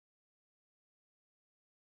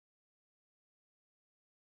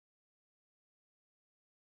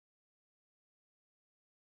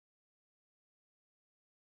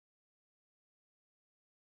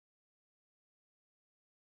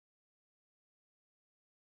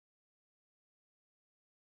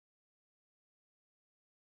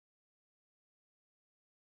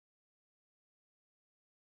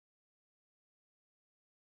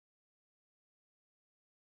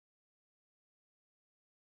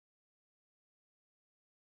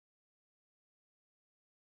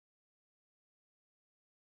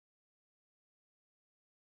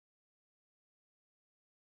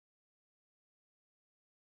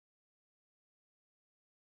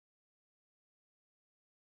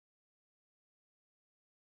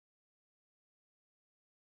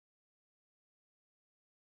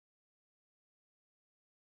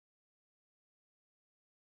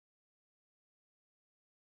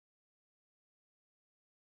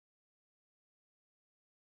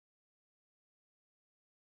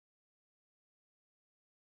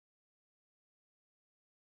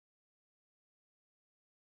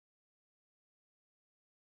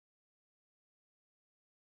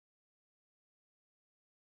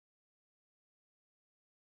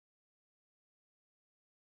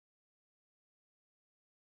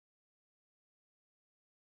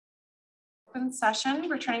Open session,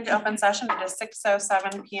 returning to open session. It is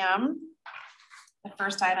 6:07 p.m. The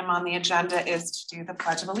first item on the agenda is to do the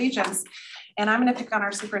Pledge of Allegiance. And I'm going to pick on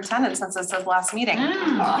our superintendent since this is last meeting. There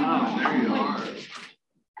you are.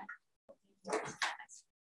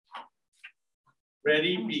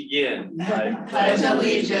 Ready, begin. I pledge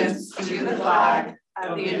allegiance to the flag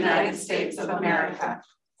of the United States of America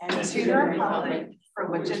and to the republic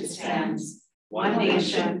for which it stands, one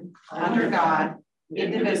nation, under God,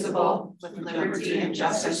 indivisible, with liberty and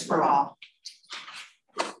justice for all.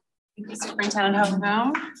 Thank you, Superintendent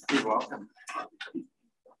Hovenbaum. You're welcome.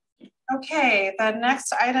 Okay, the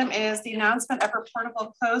next item is the announcement of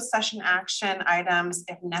reportable closed session action items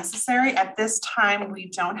if necessary. At this time, we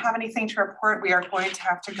don't have anything to report. We are going to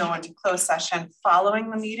have to go into closed session following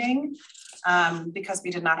the meeting because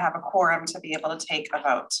we did not have a quorum to be able to take a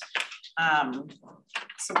vote.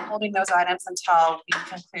 So we're holding those items until we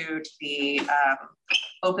conclude the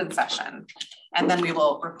open session, and then we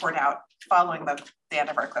will report out following the end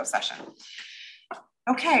of our closed session.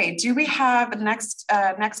 Okay, do we have next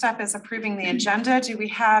up is approving the agenda. Do we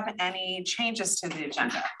have any changes to the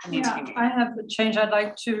agenda? Yeah, I have the change. I'd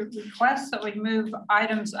like to request that we move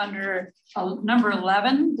items under number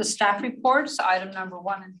 11, the staff reports, item number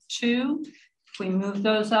 1 and 2. We move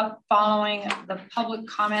those up following the public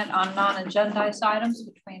comment on non-agendized items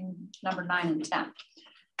between number 9 and 10.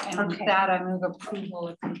 And okay, with that, I move approval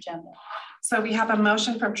of the agenda. So we have a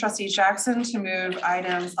motion from Trustee Jackson to move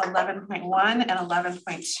items 11.1 and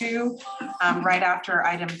 11.2 right after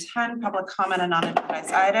item 10, public comment on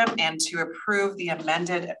non-agendized item, and to approve the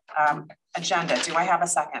amended agenda. Do I have a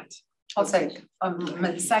second? I'll take.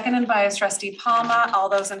 Seconded by Trustee Palma. All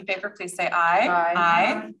those in favor, please say aye. Aye.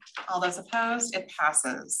 Aye. All those opposed, it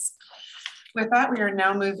passes. With that, we are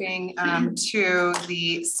now moving to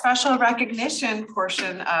the special recognition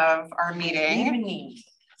portion of our meeting.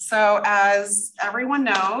 So as everyone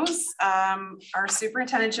knows, our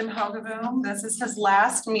superintendent, Jim Hovenbaum, this is his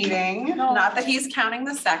last meeting. Not that he's counting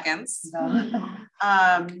the seconds.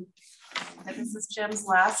 But this is Jim's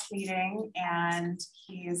last meeting, and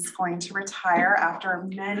he's going to retire after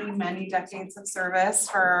many, many decades of service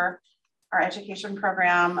for our education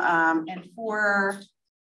program and for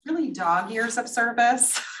really dog years of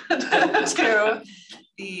service to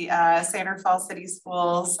the Sandra Falls City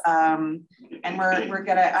Schools. And I'm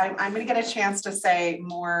gonna get a chance to say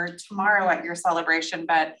more tomorrow at your celebration,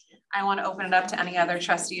 but I want to open it up to any other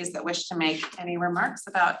trustees that wish to make any remarks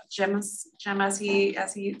about Jim as he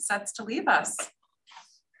sets to leave us.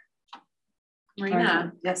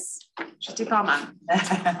 Marina. Yes. Trustee Palma.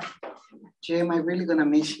 Jim, I'm really gonna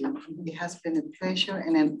miss you. It has been a pleasure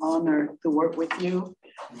and an honor to work with you.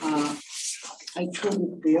 I truly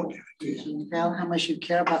feel how much you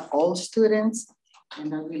care about all students, and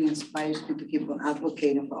that really inspires me to keep on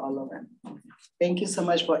advocating for all of them. Thank you so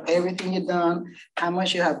much for everything you've done, how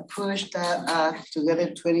much you have pushed together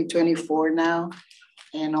 2024 now,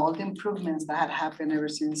 and all the improvements that have happened ever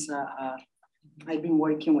since I've been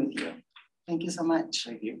working with you. Thank you so much.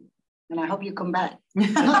 Thank you. And I hope you come back.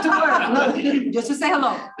 Not to work, no, just to say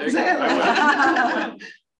hello. Say hello.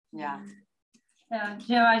 Yeah. Yeah,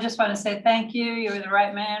 Jim, I just want to say thank you. You were the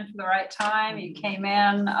right man for the right time. You came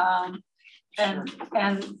in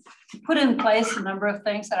and put in place a number of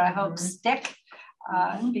things that I hope stick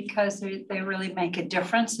because they really make a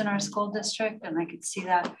difference in our school district, and I could see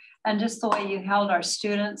that. And just the way you held our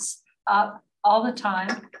students up all the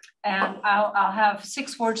time. And I'll have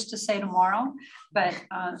 6 words to say tomorrow, but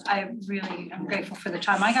I really am grateful for the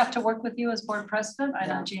time I got to work with you as board president. I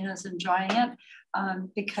know Gina's enjoying it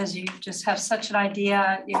because you just have such an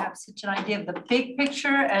idea. You have such an idea of the big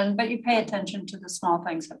picture, but you pay attention to the small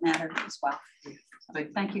things that matter as well. So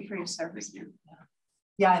thank you for your service.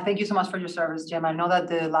 Yeah, thank you so much for your service, Jim. I know that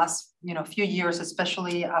the last, few years,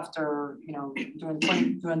 especially after,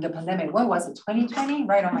 during the pandemic, what was it, 2020?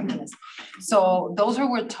 Right, oh my goodness. So those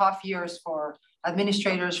were tough years for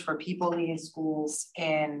administrators, for people leading schools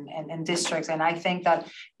and districts. And I think that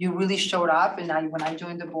you really showed up. And when I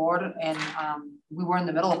joined the board, and we were in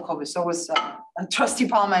the middle of COVID, so was Trustee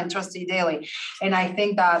Palma and Trustee Daly. And I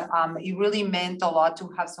think that it really meant a lot to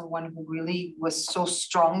have someone who really was so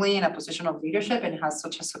strongly in a position of leadership and has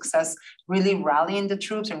such a success, really rallying the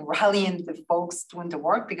troops and rallying the folks doing the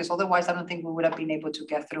work, because otherwise I don't think we would have been able to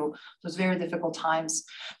get through those very difficult times.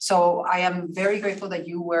 So I am very grateful that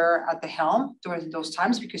you were at the helm during those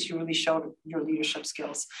times, because you really showed your leadership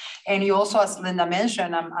skills. And you also, as Linda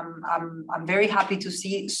mentioned, I'm very happy to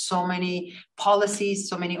see so many policies policies,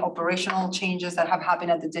 so many operational changes that have happened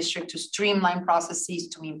at the district to streamline processes,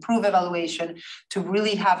 to improve evaluation, to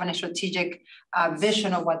really have a strategic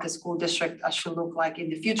vision of what the school district should look like in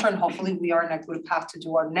the future. And hopefully we are in a good path to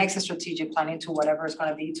do our next strategic planning to whatever is going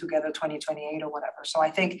to be together 2028 or whatever. So I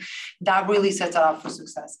think that really sets it up for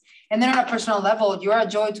success. And then on a personal level, you're a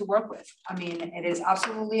joy to work with. I mean, it is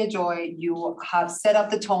absolutely a joy. You have set up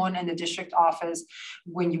the tone in the district office.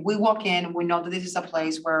 When we walk in, we know that this is a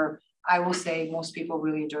place where I will say most people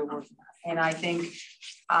really enjoy working at. And I think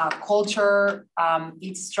culture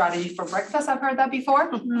eats strategy for breakfast. I've heard that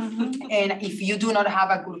before. Mm-hmm. And if you do not have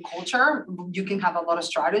a good culture, you can have a lot of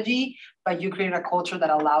strategy, but you create a culture that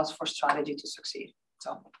allows for strategy to succeed. So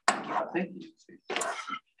thank you for that.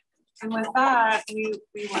 And with that,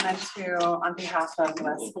 we wanted to, on behalf of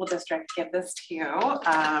the school district, give this to you.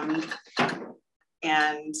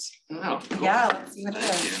 And yeah, let's see what it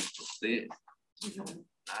is. Let's see it.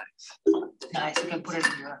 Nice. Nice, you can put it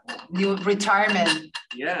in your new retirement.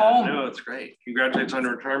 Yeah, home. no, it's great. Congratulations on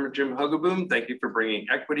your retirement, Jim Hugaboom. Thank you for bringing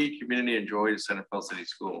equity, community, and joy to Santa Fe City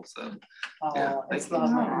Schools. So, yeah, it's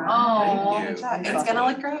lovely. Oh, it's gonna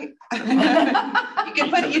look great. You can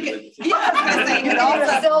put, yeah, I was gonna say,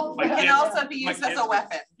 it can also be used as a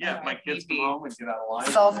weapon. Yeah, my kids come home and get out of line.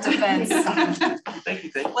 Self-defense. Thank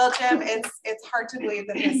you. Well, Jim, it's hard to believe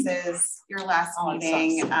that this is your last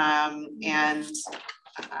meeting, and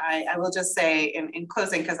I will just say in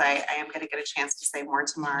closing, because I am going to get a chance to say more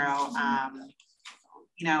tomorrow.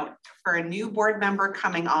 You know, for a new board member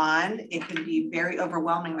coming on, it can be very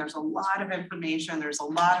overwhelming. There's a lot of information. There's a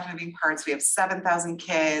lot of moving parts. We have 7,000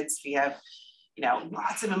 kids. We have, you know,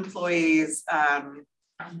 lots of employees.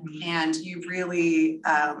 And you really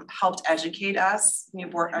helped educate us, new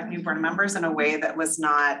board members, in a way that was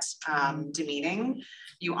not demeaning.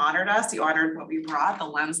 You honored us, you honored what we brought, the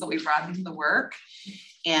lens that we brought into the work,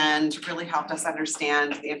 and really helped us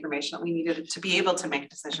understand the information that we needed to be able to make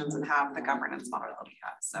decisions and have the governance model that we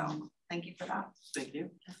have. So thank you for that. Thank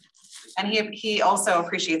you. And he also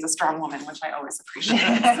appreciates a strong woman, which I always appreciate.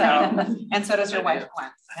 So, and so does your wife,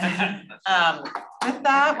 Gwen. With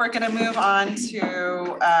that, we're going to move on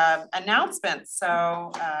to announcements.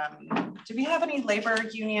 So do we have any labor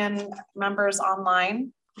union members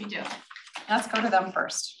online? We do. Let's go to them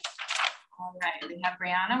first. All right, we have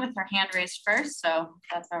Brianna with her hand raised first, so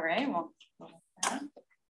that's all right. We'll go with that.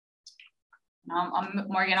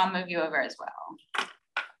 Morgan, I'll move you over as well.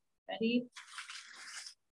 Ready?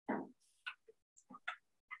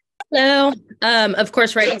 Hello. Of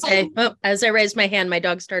course, right away. Oh, as I raised my hand, my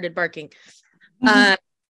dog started barking. Am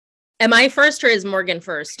I first or is Morgan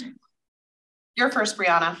first? You're first,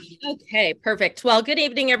 Brianna. Okay, perfect. Well, good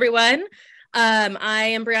evening, everyone. I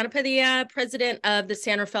am Brianna Padilla, president of the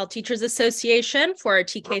San Rafael Teachers Association for our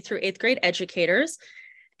TK through 8th grade educators.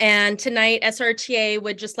 And tonight, SRTA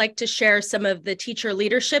would just like to share some of the teacher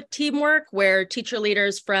leadership teamwork where teacher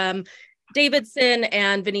leaders from Davidson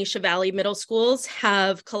and Venetia Valley Middle Schools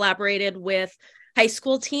have collaborated with high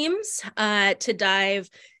school teams to dive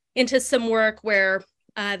into some work where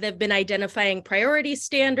they've been identifying priority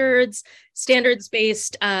standards,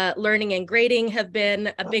 standards-based learning and grading have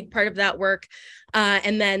been a big part of that work,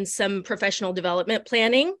 and then some professional development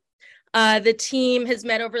planning. The team has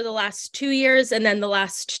met over the last 2 years, and then the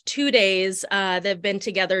last 2 days, they've been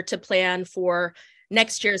together to plan for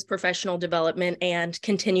next year's professional development and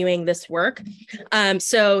continuing this work.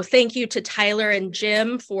 So thank you to Tyler and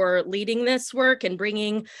Jim for leading this work and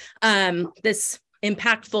bringing this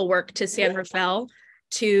impactful work to San Rafael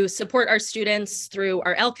to support our students through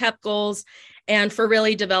our LCAP goals and for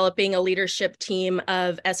really developing a leadership team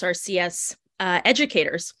of SRCS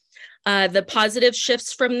educators. The positive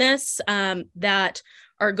shifts from this that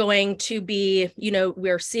are going to be, you know,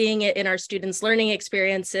 we're seeing it in our students' learning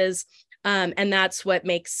experiences, and that's what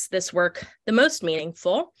makes this work the most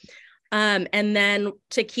meaningful. And then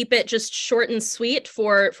to keep it just short and sweet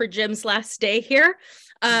for Jim's last day here,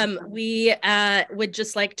 we would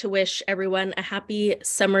just like to wish everyone a happy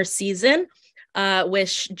summer season,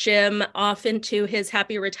 wish Jim off into his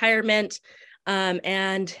happy retirement,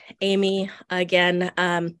 and Amy, again,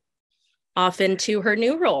 off into her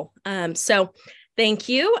new role. So thank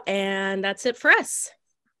you, and that's it for us.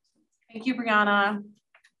 Thank you, Brianna.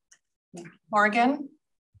 Morgan?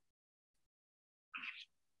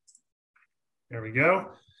 There we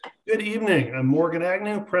go. Good evening. I'm Morgan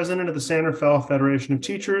Agnew, president of the San Rafael Federation of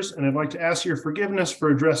Teachers, and I'd like to ask your forgiveness for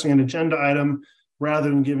addressing an agenda item rather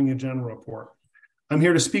than giving a general report. I'm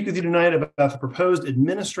here to speak with you tonight about the proposed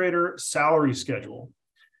administrator salary schedule.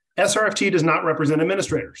 SRFT does not represent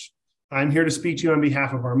administrators. I'm here to speak to you on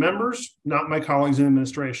behalf of our members, not my colleagues in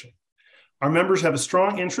administration. Our members have a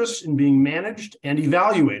strong interest in being managed and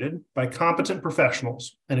evaluated by competent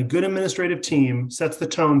professionals, and a good administrative team sets the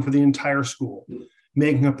tone for the entire school,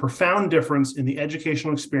 making a profound difference in the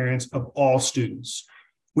educational experience of all students.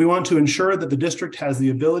 We want to ensure that the district has the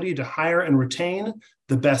ability to hire and retain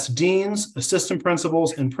the best deans, assistant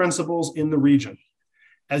principals, and principals in the region.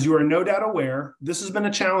 As you are no doubt aware, this has been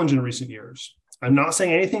a challenge in recent years. I'm not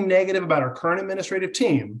saying anything negative about our current administrative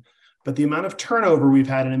team, but the amount of turnover we've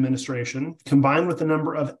had in administration, combined with the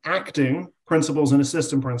number of acting principals and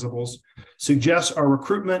assistant principals, suggests our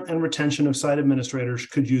recruitment and retention of site administrators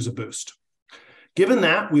could use a boost. Given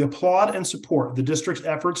that, we applaud and support the district's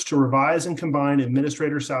efforts to revise and combine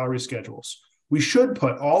administrator salary schedules. We should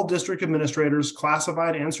put all district administrators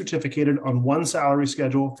classified and certificated on one salary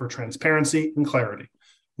schedule for transparency and clarity.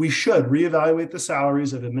 We should reevaluate the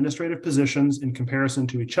salaries of administrative positions in comparison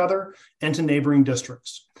to each other and to neighboring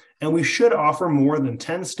districts. And we should offer more than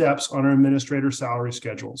 10 steps on our administrator salary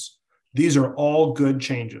schedules. These are all good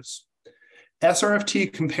changes.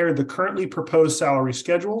 SRFT compared the currently proposed salary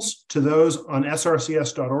schedules to those on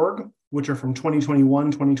srcs.org, which are from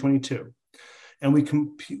 2021-2022. And we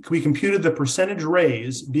computed the percentage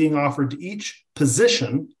raise being offered to each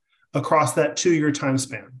position across that 2-year time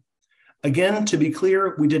span. Again, to be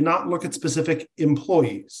clear, we did not look at specific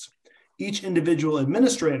employees. Each individual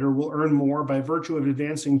administrator will earn more by virtue of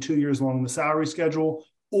advancing 2 years along the salary schedule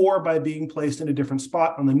or by being placed in a different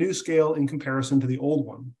spot on the new scale in comparison to the old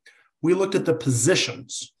one. We looked at the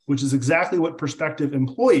positions, which is exactly what prospective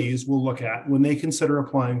employees will look at when they consider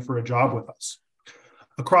applying for a job with us.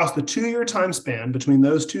 Across the 2-year time span between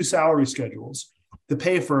those two salary schedules, the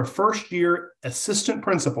pay for a first-year assistant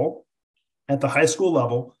principal at the high school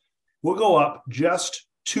level will go up just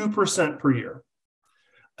 2% per year.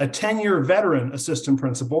 A 10-year veteran assistant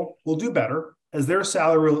principal will do better, as their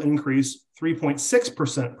salary will increase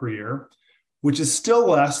 3.6% per year, which is still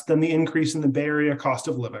less than the increase in the Bay Area cost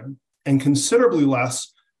of living and considerably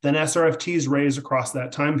less than SRFT's raise across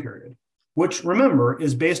that time period, which, remember,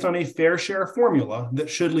 is based on a fair share formula that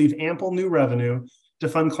should leave ample new revenue to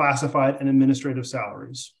fund classified and administrative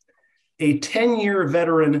salaries. A 10-year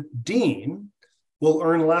veteran dean will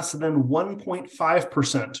earn less than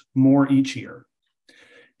 1.5% more each year.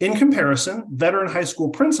 In comparison, veteran high school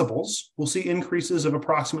principals will see increases of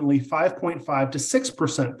approximately 5.5 to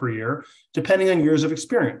 6% per year, depending on years of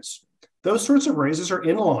experience. Those sorts of raises are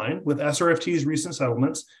in line with SRFT's recent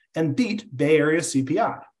settlements and beat Bay Area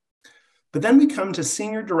CPI. But then we come to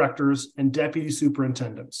senior directors and deputy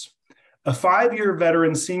superintendents. A 5-year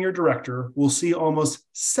veteran senior director will see almost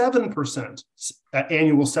 7%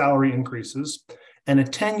 annual salary increases, and a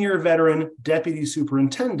 10-year veteran deputy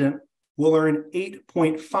superintendent will earn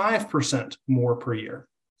 8.5% more per year.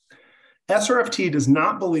 SRFT does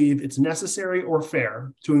not believe it's necessary or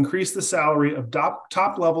fair to increase the salary of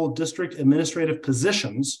top-level district administrative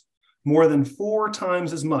positions more than 4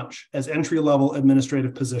 times as much as entry-level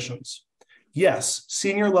administrative positions. Yes,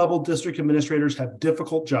 senior-level district administrators have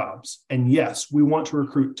difficult jobs, and yes, we want to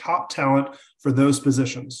recruit top talent for those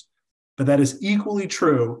positions, but that is equally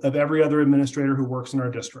true of every other administrator who works in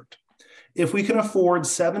our district. If we can afford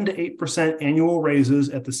 7 to 8% annual raises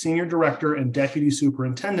at the senior director and deputy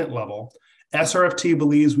superintendent level, SRFT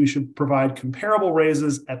believes we should provide comparable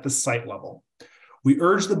raises at the site level. We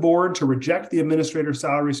urge the board to reject the administrator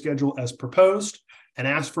salary schedule as proposed and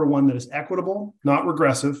ask for one that is equitable, not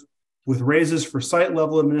regressive, with raises for site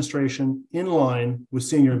level administration in line with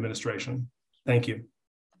senior administration. Thank you.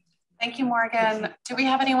 Thank you, Morgan. Do we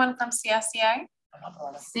have anyone from CSEA?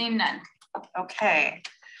 Seeing none. Okay.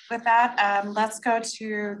 With that, let's go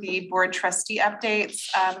to the board trustee updates.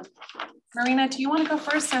 Marina, do you want to go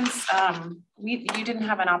first, since you didn't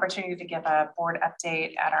have an opportunity to give a board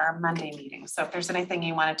update at our Monday meeting? So if there's anything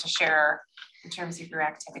you wanted to share in terms of your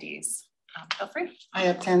activities, feel free. I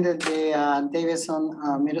attended the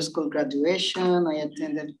Davidson Middle School graduation. I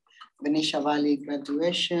attended Benicia Valley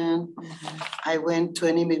graduation. I went to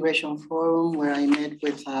an immigration forum where I met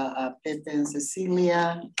with Pepe and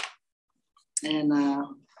Cecilia. And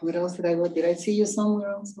what else did I go? Did I see you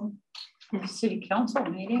somewhere also? The city council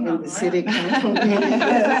meeting. In the city council meeting,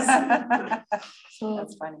 yes. So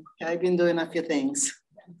That's funny. I've been doing a few things.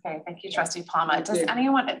 Okay, thank you, Trustee Palma. Does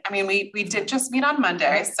anyone? I mean, we did just meet on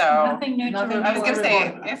Monday, so Nothing new to report. I was going to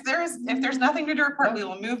say, if there's nothing new to report, we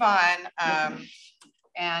will move on.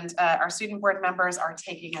 And our student board members are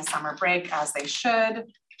taking a summer break, as they should.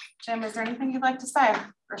 Jim, is there anything you'd like to say,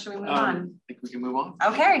 or should we move on? I think we can move on.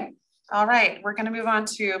 Okay. All right. We're going to move on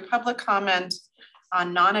to public comment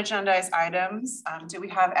On non-agendized items, do we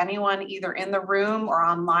have anyone either in the room or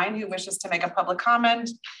online who wishes to make a public comment?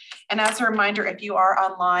 And as a reminder, if you are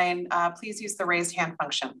online, please use the raised hand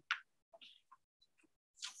function.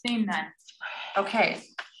 Seeing none. Okay.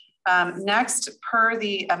 Next, per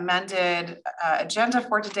the amended agenda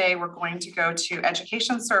for today, we're going to go to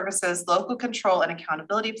education services, local control and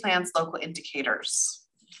accountability plans, local indicators.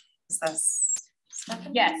 Is this?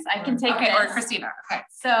 Yes, I can take okay, this. or Christina. Okay.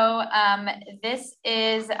 So this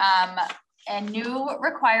is a new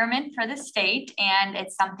requirement for the state, and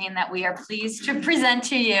it's something that we are pleased to present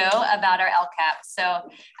to you about our LCAP. So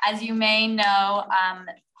as you may know,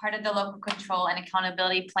 part of the local control and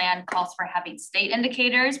accountability plan calls for having state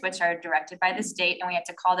indicators, which are directed by the state, and we have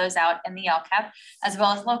to call those out in the LCAP, as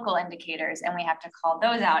well as local indicators, and we have to call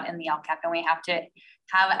those out in the LCAP, and we have to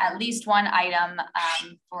have at least one item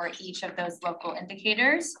for each of those local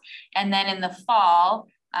indicators. And then in the fall,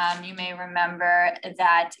 you may remember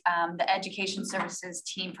that the education services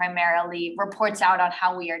team primarily reports out on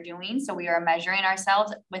how we are doing. So we are measuring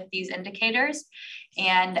ourselves with these indicators.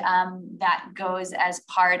 And that goes as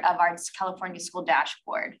part of our California School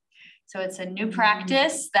Dashboard. So it's a new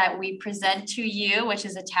practice that we present to you, which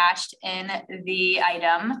is attached in the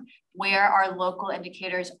item where our local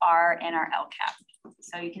indicators are in our LCAP.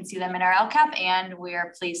 So you can see them in our LCAP, and we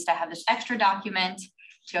are pleased to have this extra document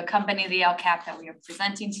to accompany the LCAP that we are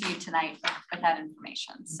presenting to you tonight with that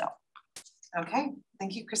information. So, okay,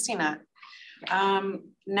 thank you, Christina.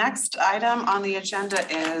 Next item on the agenda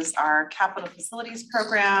is our capital facilities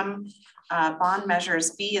program, bond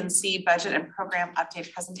measures B and C budget and program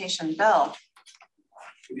update presentation. Bill.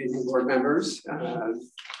 Good evening, board members,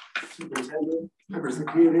 superintendent, members of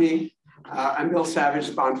the community. I'm Bill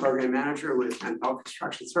Savage, bond program manager with Penpel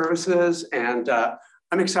Construction Services, and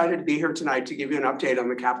I'm excited to be here tonight to give you an update on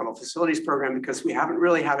the capital facilities program because we haven't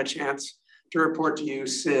really had a chance to report to you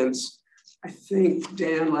since I think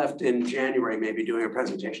Dan left in January, maybe doing a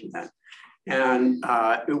presentation then. And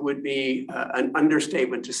it would be an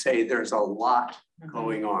understatement to say there's a lot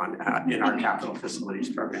going on in our capital facilities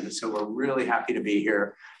program. And so we're really happy to be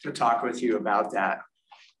here to talk with you about that.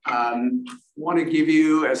 Want to give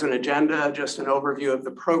you as an agenda just an overview of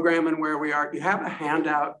the program and where we are. You have a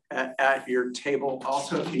handout at your table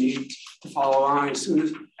also if you need to follow along.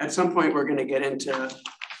 At some point we're going to get into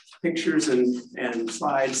pictures and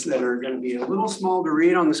slides that are going to be a little small to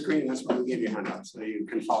read on the screen. That's why we give you a handout so you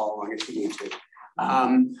can follow along if you need to.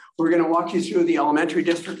 We're going to walk you through the elementary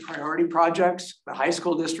district priority projects, the high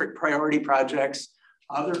school district priority projects,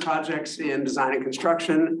 other projects in design and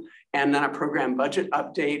construction, and then a program budget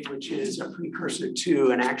update, which is a precursor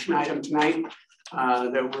to an action item tonight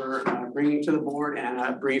that we're bringing to the board, and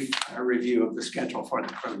a brief review of the schedule for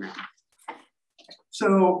the program.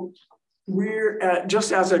 So we're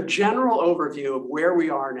just as a general overview of where we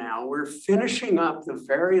are now, we're finishing up the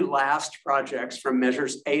very last projects from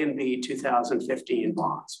measures A and B 2015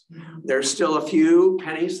 bonds. There's still a few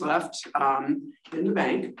pennies left in the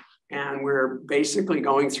bank. And we're basically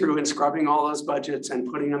going through and scrubbing all those budgets and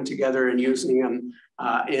putting them together and using them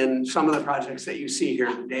in some of the projects that you see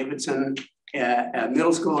here. The Davidson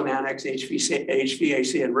Middle School and Annex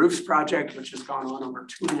HVAC and Roofs project, which has gone on over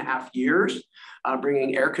 2.5 years,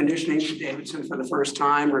 bringing air conditioning to Davidson for the first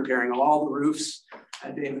time, repairing all the roofs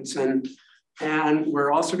at Davidson. And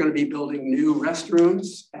we're also going to be building new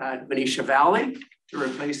restrooms at Benicia Valley to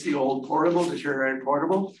replace the old portable, deteriorated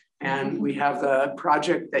portable. And we have the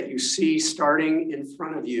project that you see starting in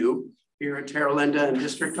front of you here at Terra Linda and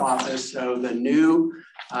District Office. So the new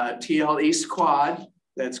TL East Quad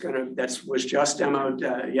that was just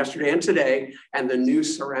demoed yesterday and today, and the new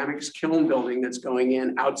ceramics kiln building that's going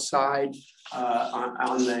in outside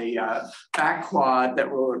on the back quad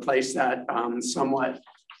that will replace that somewhat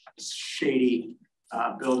shady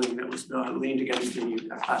building that was leaned against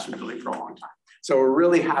the classroom building for a long time. So we're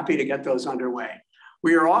really happy to get those underway.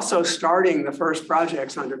 We are also starting the first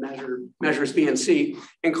projects under measures B and C,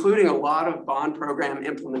 including a lot of bond program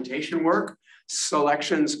implementation work,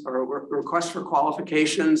 selections or requests for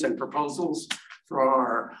qualifications and proposals for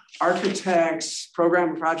our architects, program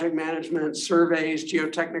and project management, surveys,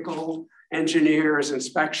 geotechnical engineers,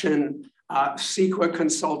 inspection, CEQA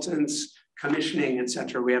consultants, commissioning, et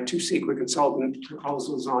cetera. We have 2 CEQA consultant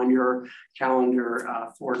proposals on your calendar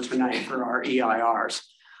for tonight for our EIRs.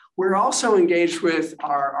 We're also engaged with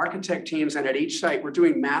our architect teams, and at each site, we're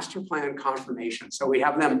doing master plan confirmation. So we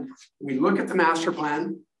have them, we look at the master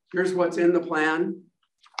plan, here's what's in the plan.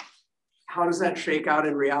 How does that shake out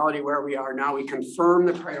in reality where we are now? We confirm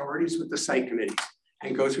the priorities with the site committees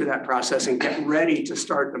and go through that process and get ready to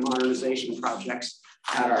start the modernization projects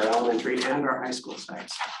at our elementary and our high school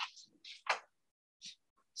sites.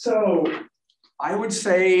 So I would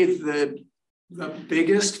say the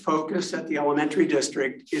biggest focus at the elementary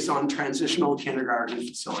district is on transitional kindergarten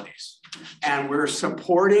facilities. And we're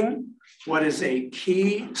supporting what is a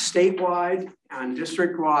key statewide and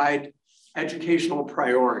district-wide educational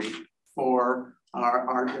priority for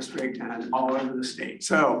our district and all over the state.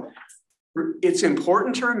 So it's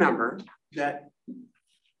important to remember that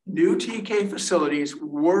new TK facilities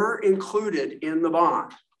were included in the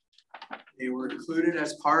bond. They were included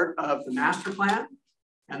as part of the master plan,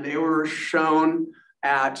 and they were shown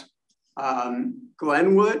at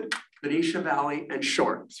Glenwood, Venetia Valley, and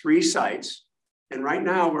Short, 3 sites. And right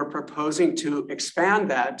now we're proposing to expand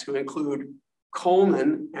that to include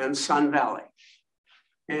Coleman and Sun Valley.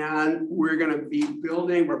 And we're going to be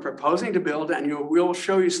building, we're proposing to build, and we'll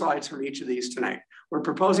show you slides from each of these tonight. We're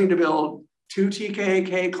proposing to build 2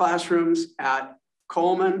 TKK classrooms at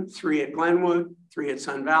Coleman, 3 at Glenwood, 3 at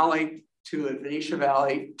Sun Valley, 2 at Venetia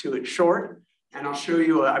Valley, 2 at Short. And I'll show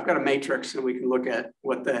you, I've got a matrix and we can look at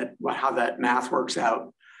how that math works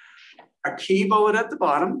out. A key bullet at the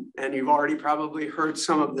bottom, and you've already probably heard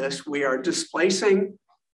some of this, we are displacing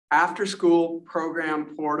after-school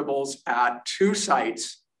program portables at 2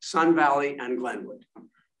 sites, Sun Valley and Glenwood.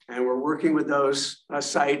 And we're working with those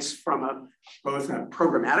sites from both a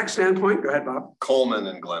programmatic standpoint. Go ahead, Bob. Coleman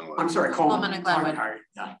and Glenwood. I'm sorry, Coleman. Coleman and Glenwood.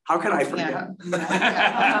 Yeah. How could I forget?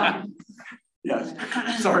 Yeah. Yes,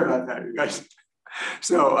 sorry about that, you guys.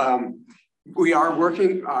 So we are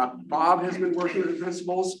working, Bob has been working with the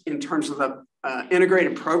principals in terms of the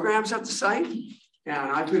integrated programs at the site.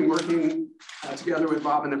 And I've been working together with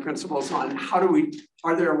Bob and the principals on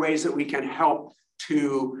are there ways that we can help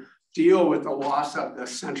to deal with the loss of the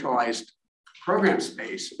centralized program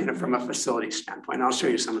space from a facility standpoint. I'll show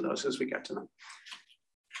you some of those as we get to them.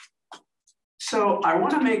 So I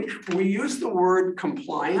want to we use the word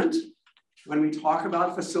compliant when we talk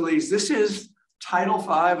about facilities. This is Title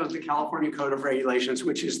V of the California Code of Regulations,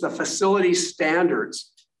 which is the facility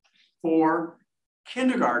standards for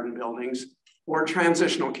kindergarten buildings or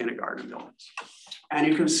transitional kindergarten buildings. And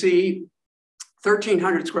you can see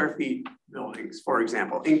 1,300 square feet buildings, for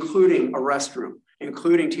example, including a restroom,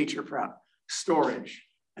 including teacher prep, storage,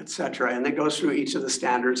 et cetera. And it goes through each of the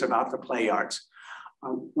standards about the play yards.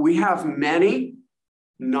 We have many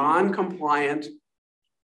non-compliant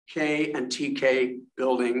K and TK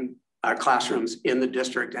building classrooms in the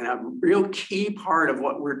district. And a real key part of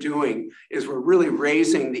what we're doing is we're really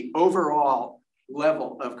raising the overall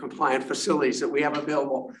level of compliant facilities that we have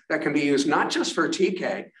available that can be used not just for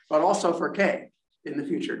TK, but also for K in the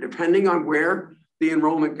future, depending on where the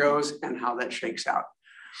enrollment goes and how that shakes out.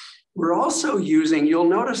 We're also using, you'll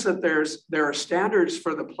notice that there are standards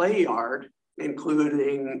for the play yard,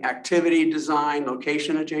 including activity design,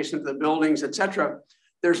 location adjacent to the buildings, et cetera.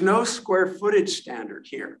 There's no square footage standard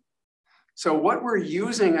here. So what we're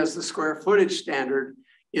using as the square footage standard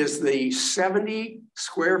is the 70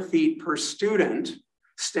 square feet per student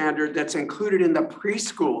standard that's included in the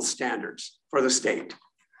preschool standards for the state.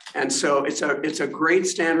 And so it's a great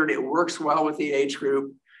standard. It works well with the age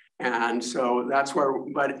group. And so that's where,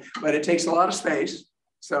 but it takes a lot of space.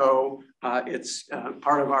 So it's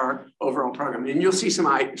part of our overall program. And you'll see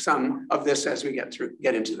some of this as we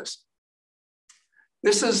get into this.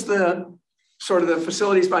 This is the sort of the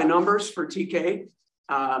facilities by numbers for TK.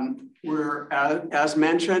 We're, as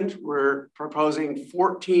mentioned, we're proposing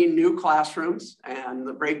 14 new classrooms and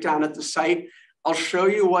the breakdown at the site. I'll show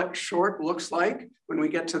you what Short looks like when we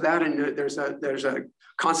get to that. And there's a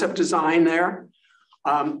concept design there.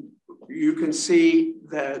 You can see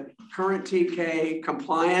the current TK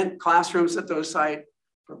compliant classrooms at those sites,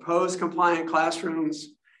 proposed compliant classrooms,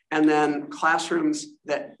 and then classrooms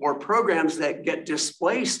or programs that get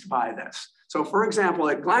displaced by this. So for example,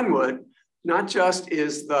 at Glenwood, not just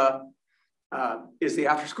is the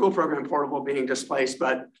after-school program portable being displaced,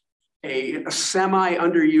 but a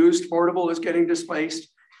semi-underused portable is getting displaced,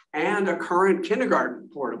 and a current kindergarten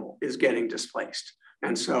portable is getting displaced.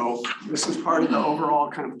 And so this is part of the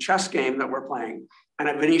overall kind of chess game that we're playing. And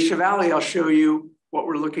at Venetia Valley, I'll show you what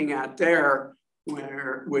we're looking at there,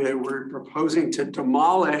 where we're proposing to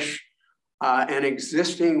demolish an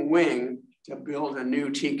existing wing to build a new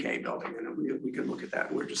TK building. And we can look at that.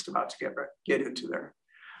 And we're just about to get into there.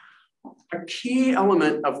 A key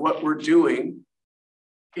element of what we're doing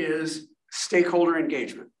is stakeholder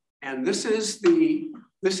engagement. And this is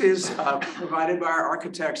provided by our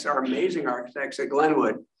architects, our amazing architects at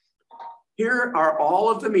Glenwood. Here are all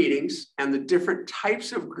of the meetings and the different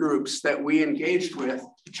types of groups that we engaged with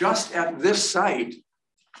just at this site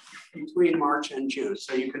between March and June.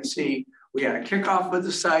 So you can see We had a kickoff with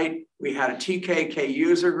the site. We had a TKK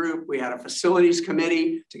user group. We had a facilities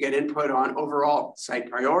committee to get input on overall site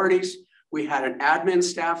priorities. We had an admin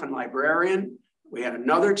staff and librarian. We had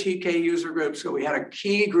another TK user group. So we had a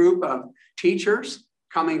key group of teachers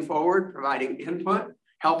coming forward, providing input,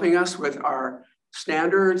 helping us with our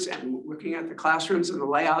standards and looking at the classrooms and the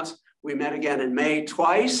layouts. We met again in May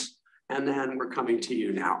twice, and then we're coming to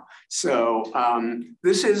you now. So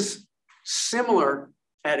this is similar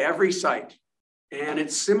at every site, and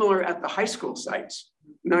it's similar at the high school sites.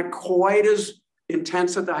 Not quite as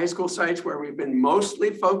intense at the high school sites where we've been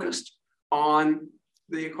mostly focused on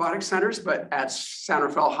the aquatic centers, but at San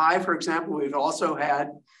Rafael High, for example, we've also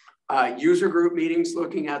had user group meetings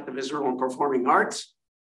looking at the visual and performing arts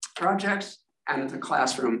projects and the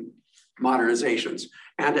classroom modernizations.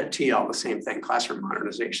 And at TL, the same thing, classroom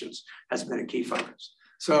modernizations has been a key focus.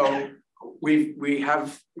 So we've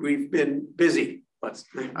been busy,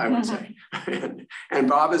 I would say. And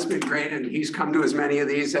Bob has been great, and he's come to as many of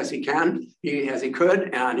these as he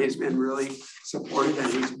could, and he's been really supportive,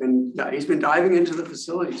 and he's been diving into the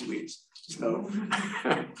facilities weeds. So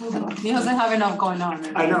he doesn't have enough going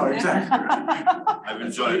on. I know, exactly. I've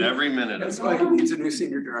enjoyed every minute. That's why he needs a new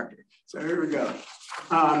senior director. So here we go.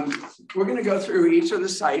 We're going to go through each of the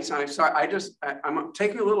sites. I'm sorry, I'm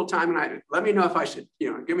taking a little time, and let me know if I should,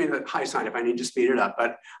 give me the high sign if I need to speed it up.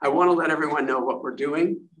 But I want to let everyone know what we're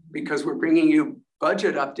doing, because we're bringing you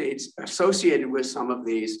budget updates associated with some of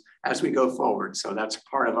these as we go forward. So that's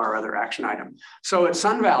part of our other action item. So at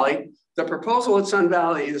Sun Valley, the proposal at Sun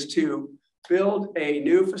Valley is to build a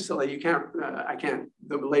new facility. The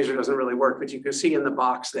laser doesn't really work, but you can see in the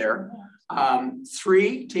box there,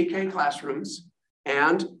 3 TK classrooms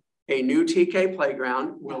and a new TK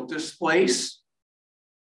playground will displace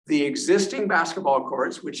the existing basketball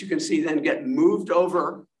courts, which you can see then get moved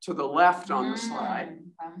over to the left on the slide.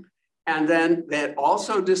 And then that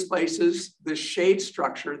also displaces the shade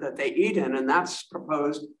structure that they eat in, and that's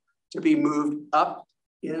proposed to be moved up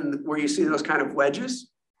in where you see those kind of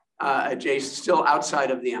wedges, adjacent, still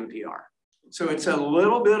outside of the MPR. So it's a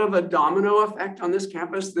little bit of a domino effect on this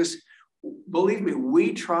campus. Believe me,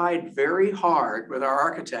 we tried very hard with our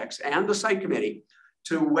architects and the site committee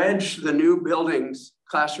to wedge the new buildings,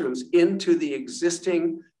 classrooms into the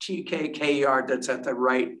existing TKK yard that's at the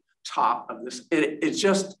right top of this.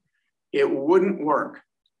 It wouldn't work.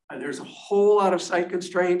 There's a whole lot of site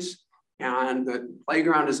constraints, and the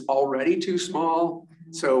playground is already too small.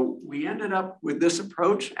 So we ended up with this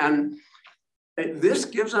approach, and this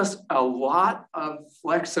gives us a lot of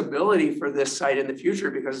flexibility for this site in the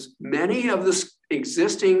future, because many of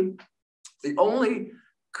the only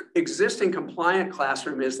existing compliant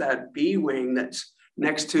classroom is that B wing that's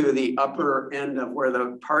next to the upper end of where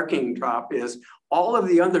the parking drop is. All of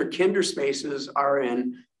the other kinder spaces are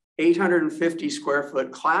in 850 square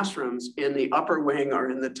foot classrooms in the upper wing or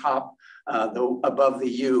in the top, above the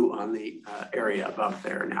U on the area above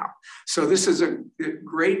there now. So this is a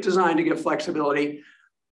great design to give flexibility.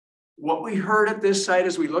 What we heard at this site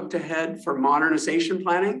as we looked ahead for modernization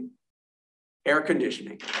planning, air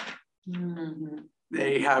conditioning. Mm-hmm.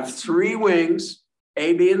 They have 3 wings,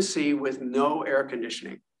 A, B, and C, with no air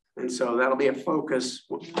conditioning. And so that'll be a focus,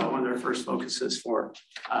 one of their first focuses for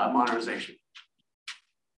modernization.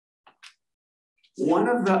 One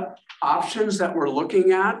of the options that we're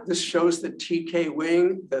looking at, this shows the TK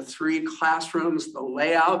wing, the 3 classrooms, the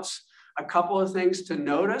layouts. A couple of things to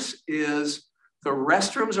notice is the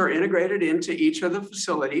restrooms are integrated into each of the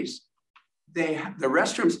facilities. The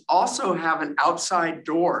restrooms also have an outside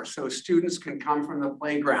door, so students can come from the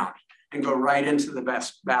playground and go right into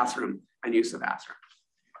the bathroom and use the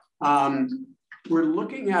bathroom. We're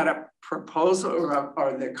looking at a proposal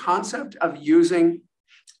or the concept of using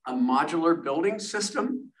a modular building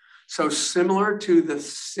system. So similar to the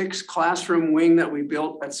 6 classroom wing that we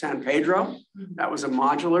built at San Pedro, that was a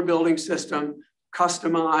modular building system,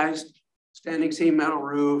 customized, standing seam metal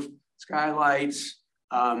roof, skylights,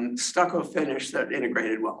 stucco finish that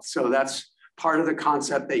integrated well. So that's part of the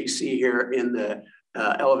concept that you see here in the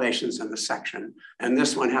elevations in the section. And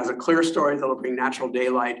this one has a clear story that'll bring natural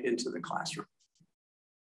daylight into the classroom.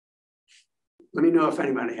 Let me know if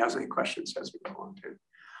anybody has any questions as we go on too.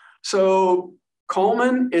 So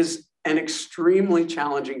Coleman is an extremely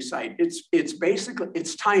challenging site.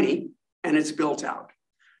 It's tiny and it's built out.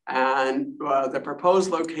 And the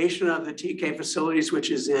proposed location of the TK facilities,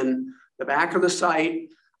 which is in the back of the site,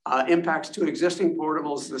 impacts 2 existing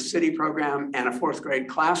portables, the city program and a 4th grade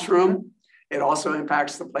classroom. It also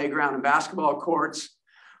impacts the playground and basketball courts.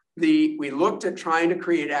 We looked at trying to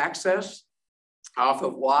create access off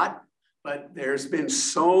of Watt, but there's been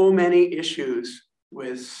so many issues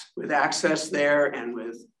with access there and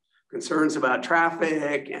with concerns about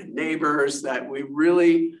traffic and neighbors, that we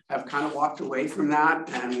really have kind of walked away from that,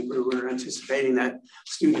 and we were anticipating that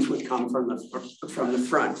students would come from the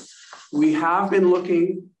front. We have been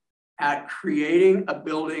looking at creating a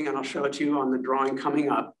building, and I'll show it to you on the drawing coming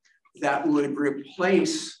up, that would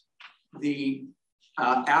replace the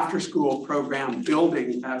after-school program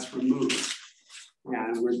building that's removed.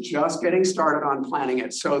 And we're just getting started on planning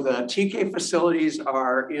it. So the TK facilities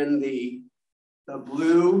are in the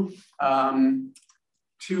blue,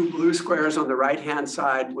 two blue squares on the right-hand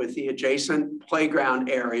side with the adjacent playground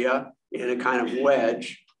area in a kind of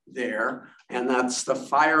wedge there. And that's the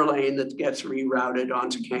fire lane that gets rerouted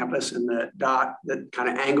onto campus, and the dot that kind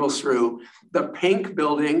of angles through. The pink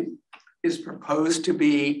building is proposed to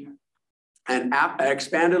be an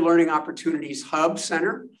expanded learning opportunities hub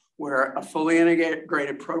center, where a fully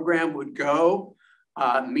integrated program would go,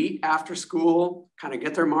 meet after school, kind of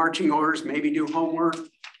get their marching orders, maybe do homework,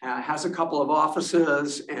 has a couple of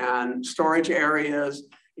offices and storage areas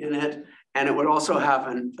in it. And it would also have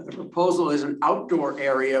the proposal is an outdoor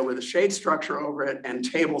area with a shade structure over it and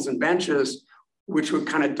tables and benches, which would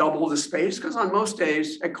kind of double the space. Because on most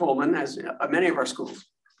days at Coleman, as many of our schools,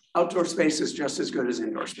 outdoor space is just as good as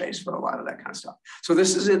indoor space for a lot of that kind of stuff. So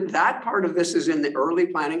this is it. That part of this is in the early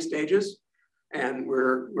planning stages, and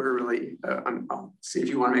we're really. I'll see if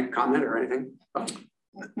you want to make a comment or anything.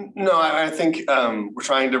 No, I think we're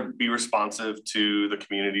trying to be responsive to the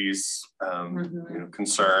community's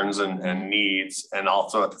concerns and needs, and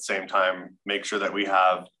also at the same time make sure that we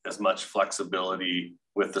have as much flexibility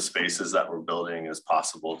with the spaces that we're building as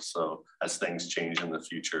possible. So as things change in the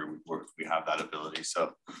future, we have that ability.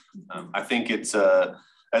 So I think it's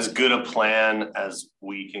as good a plan as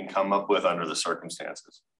we can come up with under the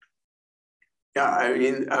circumstances. Yeah, I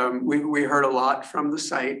mean, we heard a lot from the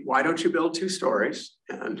site. Why don't you build 2 stories?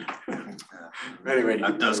 And anyway,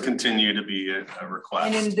 that does continue to be a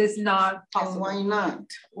request. And it is not possible. Why not?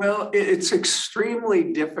 Well, it's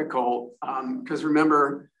extremely difficult because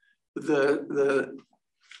remember,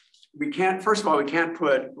 we can't. First of all, we can't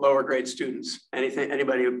put lower grade students,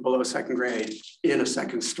 anybody below 2nd grade, in a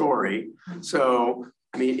 2nd story. So,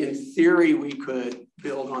 I mean, in theory, we could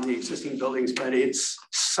build on the existing buildings, but it's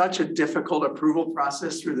such a difficult approval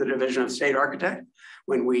process through the Division of State Architect.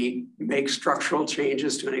 When we make structural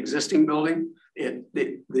changes to an existing building,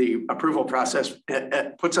 the approval process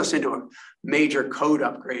it puts us into a major code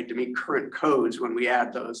upgrade to meet current codes when we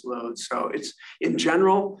add those loads. So it's, in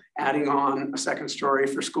general, adding on a 2nd story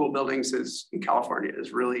for school buildings in California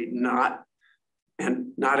is really not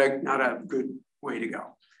a good way to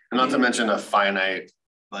go. And not to mention a finite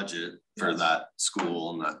budget for that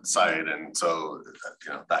school and that site, and so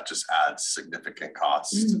that just adds significant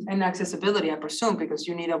costs. And accessibility, I presume, because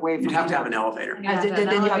you need a way. You'd have to have an elevator.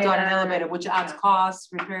 Then you have to add an elevator, which adds costs,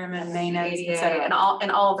 repairment, maintenance, etc. And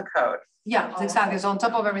all the code. Yeah, exactly. So on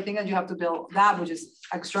top of everything that you have to build that, which is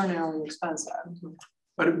extraordinarily expensive.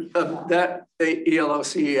 But that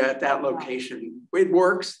ELOC at that location, it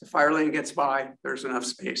works. The fire lane gets by. There's enough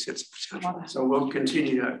space. It's potential. So we'll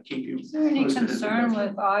continue to keep you. Is there any concern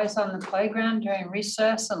with eyes on the playground during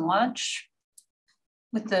recess and lunch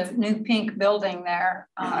with the new pink building there?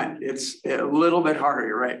 It's a little bit harder,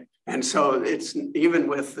 you're right. And so it's even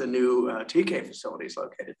with the new TK facilities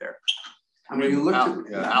located there. I mean, you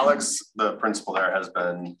look Alex, the principal there, has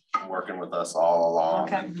been working with us all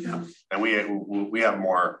along. Okay. And we have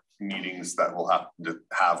more meetings that we'll have to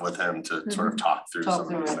have with him to sort of talk through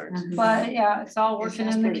some of these things. But yeah, it's all working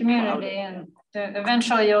in the community, and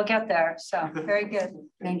eventually you'll get there. So very good.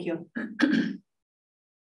 Thank you.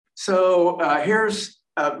 So here's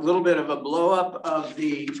a little bit of a blow up of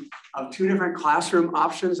 2 different classroom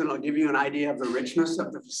options, and I'll give you an idea of the richness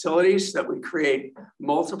of the facilities that we create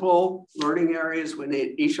multiple learning areas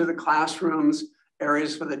within each of the classrooms,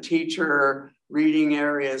 areas for the teacher, reading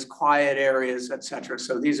areas, quiet areas, etc.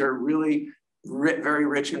 So these are really very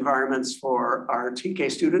rich environments for our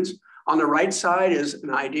TK students. On the right side is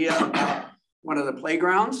an idea of one of the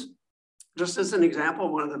playgrounds. Just as an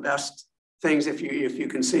example, one of the best things, if you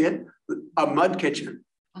can see it, a mud kitchen.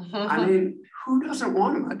 I mean, who doesn't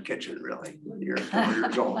want a mud kitchen really when you're 4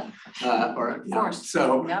 years old?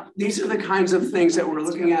 These are the kinds of things that we're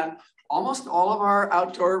looking at. Almost all of our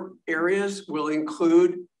outdoor areas will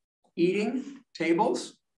include eating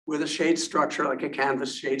tables with a shade structure, like a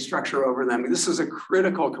canvas shade structure over them. This is a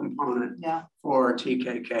critical component for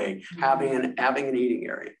TKK, having an eating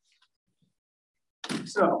area.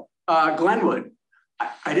 So Glenwood.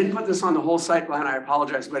 I didn't put this on the whole site plan, I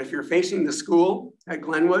apologize, but if you're facing the school at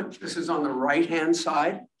Glenwood, this is on the right-hand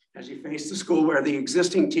side. as you face the school, where the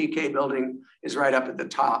existing TK building is right up at the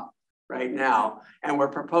top right now. And we're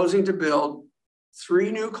proposing to build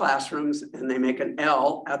 3 new classrooms, and they make an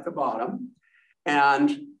L at the bottom,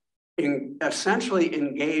 and essentially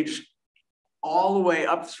engage all the way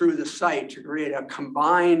up through the site to create a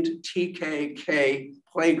combined TK-K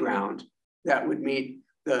playground that would meet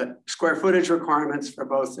the square footage requirements for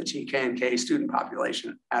both the TK and K student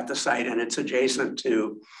population at the site. And it's adjacent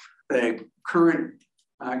to the current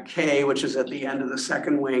K, which is at the end of the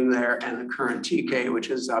second wing there, and the current TK, which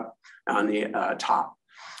is up on the top.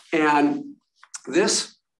 And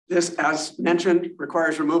this, as mentioned,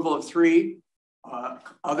 requires removal of 3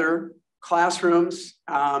 other classrooms.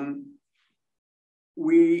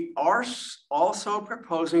 We are also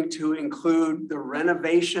proposing to include the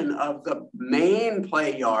renovation of the main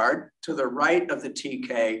play yard to the right of the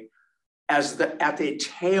TK at the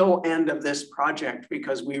tail end of this project,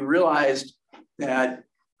 because we realized that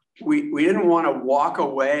we didn't want to walk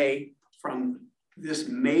away from this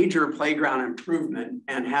major playground improvement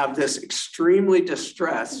and have this extremely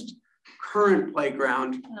distressed current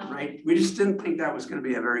playground, right? We just didn't think that was going to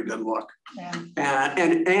be a very good look. Yeah.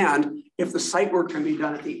 And if the site work can be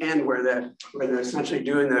done at the end, where they're essentially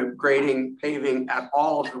doing the grading, paving at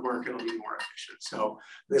all of the work, it'll be more efficient. So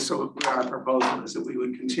our proposal is that we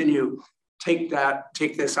would continue take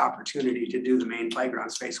this opportunity to do the main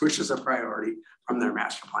playground space, which is a priority from their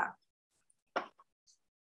master plan.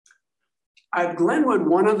 At Glenwood,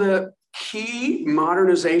 one of the key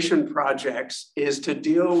modernization projects is to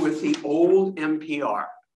deal with the old MPR.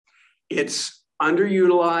 It's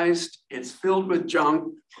underutilized, it's filled with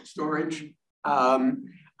junk storage.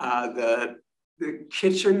 The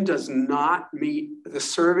kitchen does not meet, the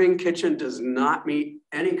serving kitchen does not meet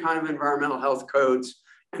any kind of environmental health codes.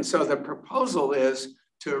 And so the proposal is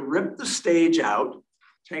to rip the stage out,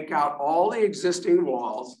 take out all the existing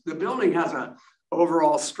walls. The building has an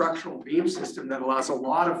overall structural beam system that allows a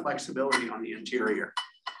lot of flexibility on the interior.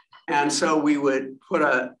 And so we would put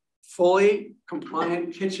a fully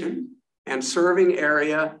compliant kitchen and serving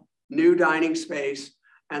area, new dining space,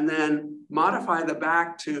 and then modify the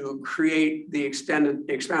back to create the expanded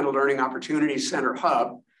learning opportunities center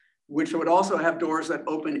hub, which would also have doors that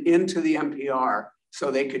open into the MPR so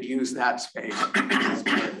they could use that space as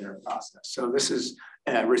part of their process. So this is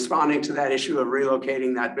responding to that issue of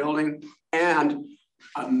relocating that building and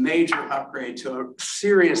a major upgrade to a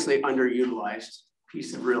seriously underutilized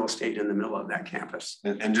piece of real estate in the middle of that campus.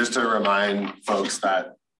 And just to remind folks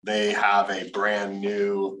that they have a brand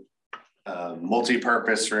new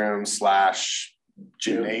multi-purpose room /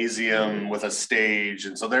 gymnasium with a stage.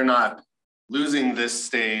 And so they're not losing this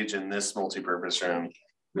stage and this multi-purpose room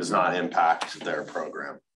does not impact their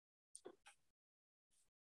program.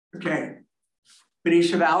 Okay,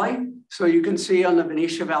 Benicia Valley. So you can see on the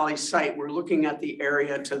Benicia Valley site, we're looking at the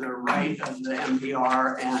area to the right of the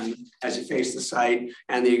MPR and as you face the site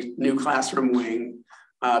and the new classroom wing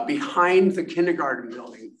behind the kindergarten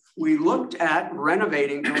building. We looked at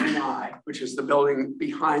renovating building I, which is the building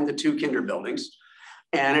behind the 2 kinder buildings.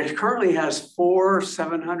 And it currently has 4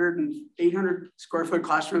 700 and 800 square foot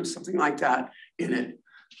classrooms, something like that in it,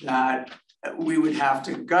 that we would have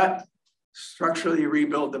to gut, structurally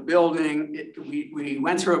rebuild the building. We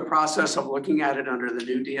went through a process of looking at it under the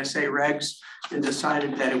new DSA regs and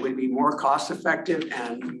decided that it would be more cost effective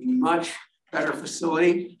and much better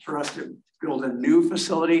facility for us to build a new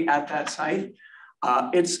facility at that site.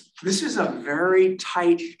 This is a very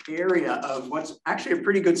tight area of what's actually a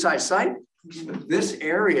pretty good sized site. This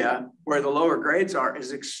area where the lower grades are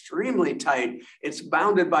is extremely tight. It's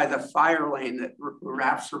bounded by the fire lane that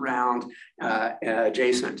wraps around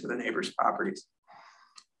adjacent to the neighbor's properties.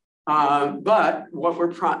 But what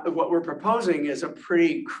we're proposing is a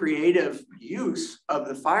pretty creative use of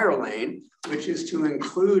the fire lane, which is to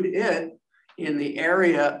include it in the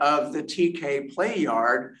area of the TK play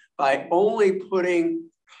yard by only putting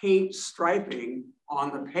paint striping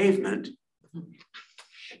on the pavement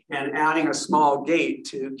and adding a small gate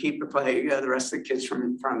to keep the rest of the kids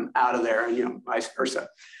from out of there, and vice versa.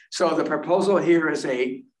 So the proposal here is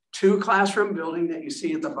a 2 classroom building that you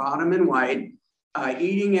see at the bottom in white,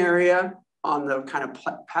 eating area on the kind of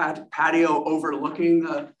patio overlooking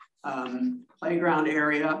the playground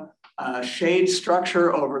area, shade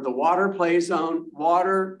structure over the water play zone.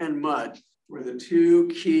 Water and mud were the 2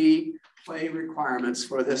 key play requirements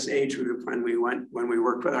for this age group when we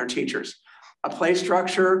worked with our teachers. A play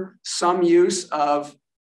structure, some use of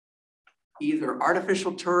either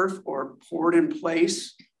artificial turf or poured in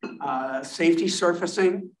place safety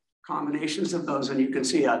surfacing, combinations of those. And you can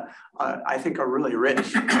see I think a really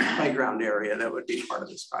rich playground area that would be part of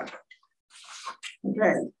this project.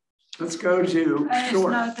 Okay, let's go to I just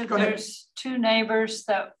short. know that there's two neighbors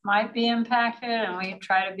that might be impacted, and we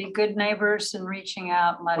try to be good neighbors and reaching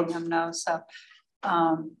out and letting them know. So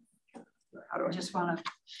I just want to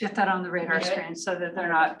get that on the radar screen so that they're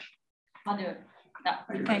not. I'll do it. No.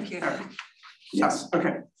 Thank you. Yes,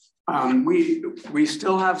 okay. We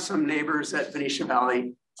still have some neighbors at Venetia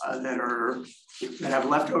Valley that have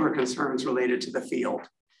leftover concerns related to the field.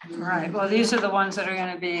 Right. Well, these are the ones that are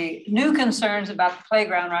going to be new concerns about the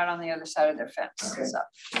playground right on the other side of their fence. Okay. So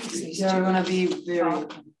They're gonna be very.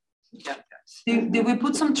 Did we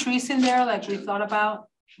put some trees in there like we thought about,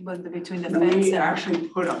 but between the fence? We and... actually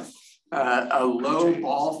put a low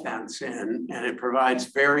ball fence in, and it provides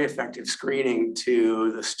very effective screening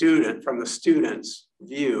to the student from the student's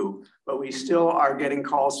view. But we still are getting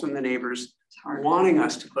calls from the neighbors wanting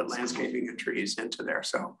us to put landscaping and trees into there.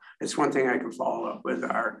 So it's one thing I can follow up with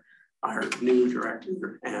our new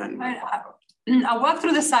director. And I walked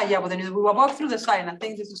through the site, yeah, we walked through the site, and I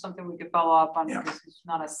think this is something we could follow up on because it's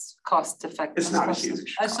not as cost effective. It's not a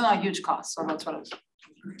huge cost. It's not a huge cost, so that's what it is.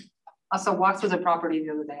 I also walked through the property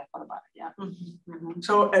the other day. I thought about it. Yeah.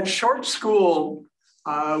 So at Short School,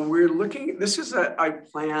 we're looking. This is a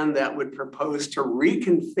plan that would propose to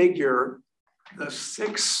reconfigure the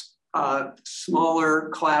 6 smaller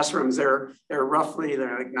classrooms. They're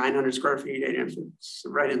like 900 square feet, it's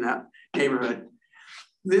right in that neighborhood.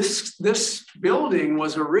 This building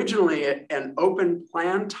was originally an open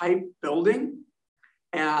plan type building,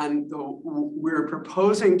 and we're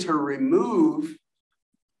proposing to remove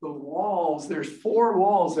the walls. There's 4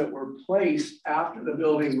 walls that were placed after the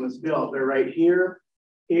building was built. They're right here,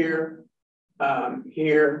 here,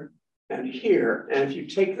 here, and here. And if you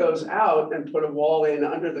take those out and put a wall in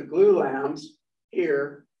under the glue lamps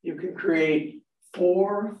here, you can create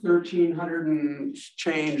 4 1,300 and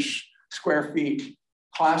change square feet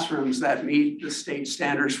classrooms that meet the state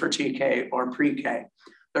standards for TK or pre-K.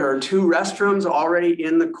 There are 2 restrooms already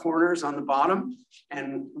in the corners on the bottom,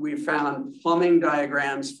 and we found plumbing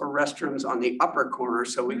diagrams for restrooms on the upper corner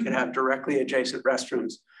so we could have directly adjacent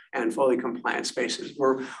restrooms and fully compliant spaces.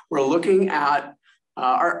 We're looking at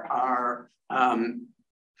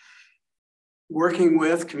working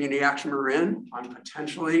with Community Action Marin on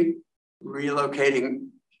potentially relocating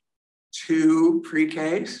 2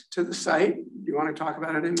 pre-Ks to the site. Do you want to talk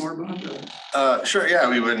about it anymore, Bob? Sure, yeah,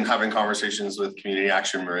 we've been having conversations with Community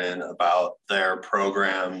Action Marin about their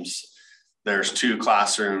programs. There's 2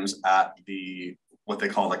 classrooms at what they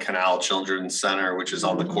call the Canal Children's Center, which is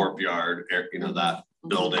on the courtyard, that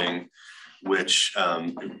building, which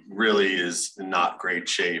really is in not great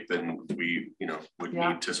shape, and we would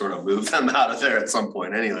need to sort of move them out of there at some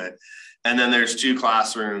point anyway. And then there's 2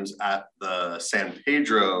 classrooms at the San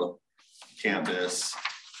Pedro campus,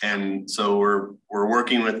 and so we're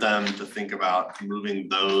working with them to think about moving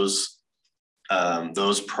those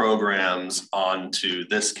programs onto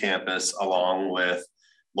this campus along with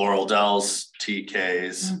Laurel Dell's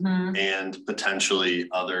TKs and potentially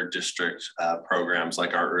other district programs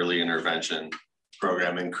like our early intervention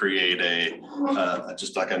program, and create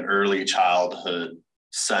just like an early childhood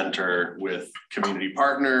center with community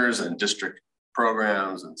partners and district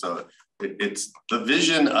programs. And so it's the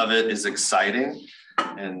vision of it is exciting,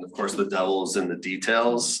 and of course the devil is in the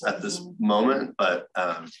details at this moment, but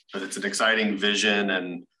it's an exciting vision,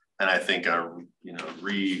 and I think a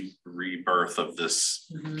rebirth of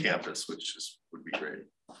this campus, which would be great.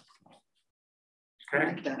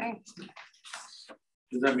 Okay. Thanks.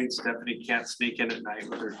 Does that mean Stephanie can't sneak in at night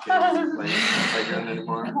with her kids and play on the playground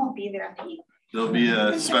anymore? I won't be there. There'll be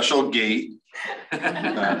a special gate,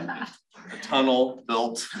 a tunnel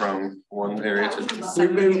built from one area to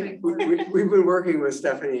the We've been working with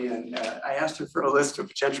Stephanie, and I asked her for a list of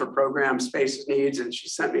potential program space needs, and she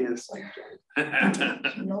sent me this.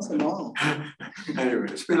 She knows them all. Anyway,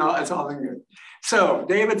 it's all been good. So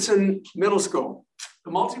Davidson Middle School,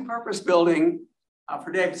 the multipurpose building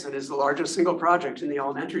for Davidson is the largest single project in the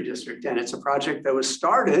elementary district, and it's a project that was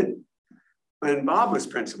started when Bob was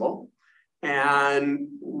principal. And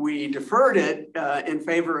we deferred it in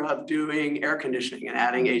favor of doing air conditioning and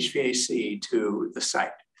adding HVAC to the site.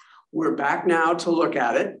 We're back now to look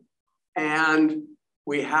at it, and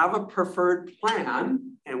we have a preferred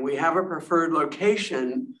plan and we have a preferred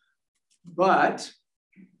location, but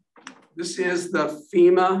this is the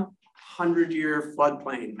FEMA 100-year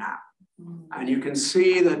floodplain map. And you can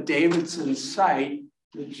see the Davidson site,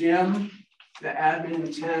 the gym, the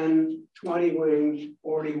admin 10, 20 wing,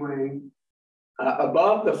 40 wing,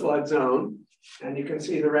 above the flood zone, and you can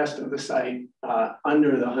see the rest of the site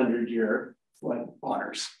under the 100-year flood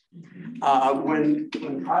waters.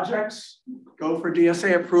 When projects go for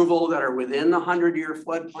DSA approval that are within the 100-year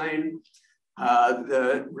floodplain.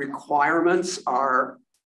 The requirements are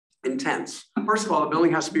intense. First of all, the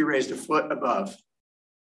building has to be raised a foot above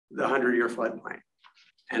the 100-year floodplain.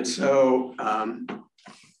 And so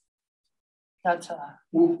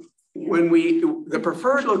when the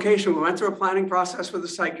preferred location, we went through a planning process with the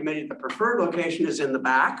site committee. The preferred location is in the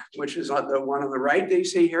back, which is on the one on the right that you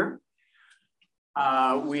see here.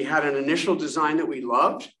 We had an initial design that we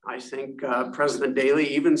loved. I think President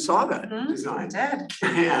Daley even saw that design. Did.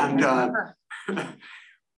 And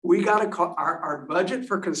we got our budget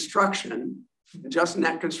for construction, just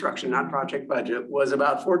net construction, not project budget, was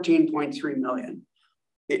about 14.3 million.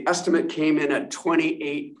 The estimate came in at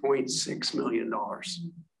 $28.6 million.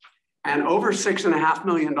 And over $6.5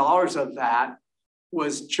 million of that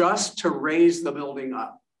was just to raise the building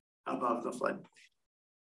up above the flood.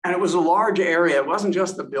 And it was a large area. It wasn't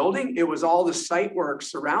just the building, it was all the site work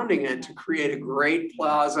surrounding it to create a great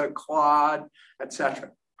plaza, quad,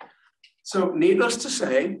 etc. So needless to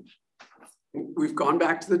say, we've gone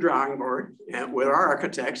back to the drawing board with our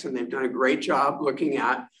architects, and they've done a great job looking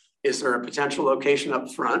at, is there a potential location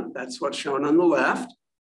up front? That's what's shown on the left.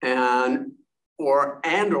 And or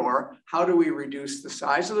how do we reduce the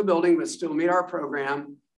size of the building but still meet our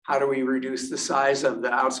program? How do we reduce the size of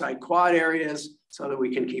the outside quad areas so that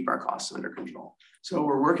we can keep our costs under control? So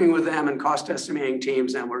we're working with them and cost estimating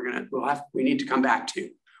teams, and we need to come back to you.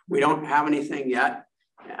 We don't have anything yet,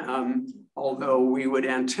 although we would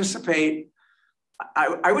anticipate,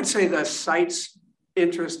 I would say the site's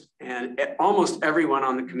interest and almost everyone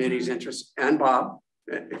on the committee's interest, and Bob,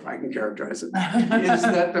 if I can characterize it, is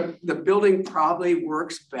that the building probably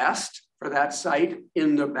works best for that site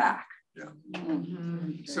in the back. Yeah.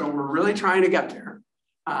 So we're really trying to get there,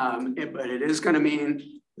 but it is going to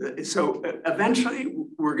mean, so eventually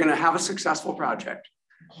we're going to have a successful project.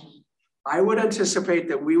 I would anticipate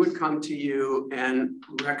that we would come to you and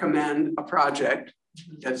recommend a project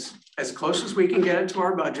that's as close as we can get it to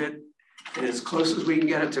our budget and as close as we can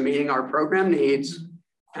get it to meeting our program needs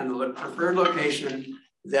and the preferred location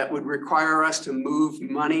that would require us to move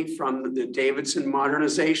money from the Davidson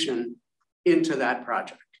modernization into that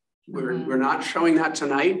project. We're not showing that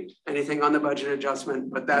tonight, anything on the budget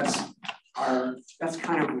adjustment, but that's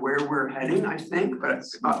kind of where we're heading, I think, but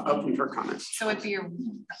it's open for comments. So it'd be,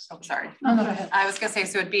 sorry. No, go ahead. I was gonna say,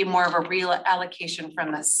 so it'd be more of a real allocation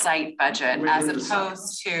from the site budget as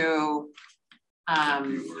opposed to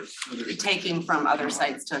taking from other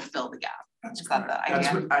sites to fill the gap. That's Is that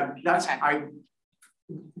the idea?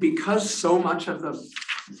 Because so much of the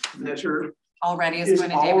measure already is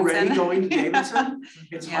going to Davidson,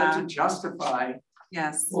 it's hard to justify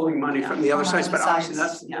pulling money from the other sites, but obviously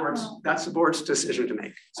that's the board's decision to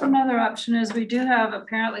make. So another option is we do have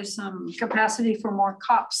apparently some capacity for more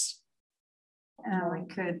cops. And we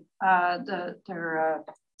could, their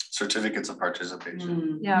certificates of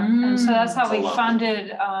participation. Yeah, and so that's how we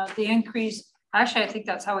funded the increase. Actually, I think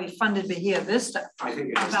that's how we funded Bahia Vista. I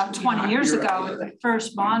think about 20 years ago, with the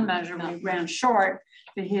first bond measure, we ran short.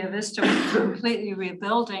 Bahia Vista was completely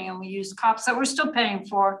rebuilding, and we used cops that we're still paying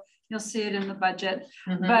for. You'll see it in the budget,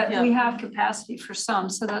 but we have capacity for some,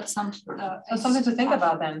 so that's something to think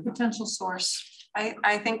about then. Potential source.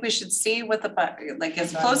 I think we should see what the like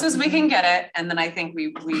as close as we can get it, and then I think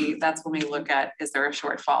we that's when we look at, is there a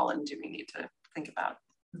shortfall and do we need to think about.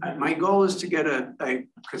 My goal is to get a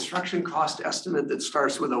construction cost estimate that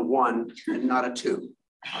starts with a 1 and not a 2.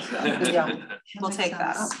 Yeah, we'll take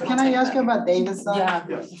that. Can I ask you about Davidson? Yeah.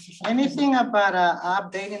 Anything about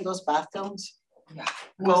updating those bathrooms? Yeah.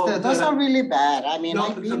 Well, those are really bad. I mean,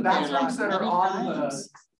 no, the bathrooms that are on the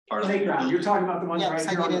playground. You're talking about the ones right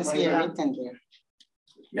here on the playground.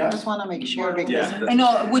 I just want to make sure because I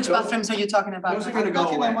know which bathrooms are you talking about? Those are going to go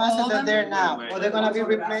away. The ones that are there now, or they're going to be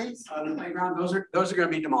replaced. On the playground, those are going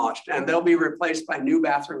to be demolished, and they'll be replaced by new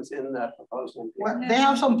bathrooms in the proposed. Well, they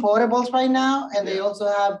have some portables right now, and they also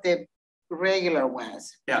have the regular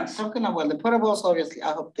ones. Yes. I'm talking about the portables. Obviously,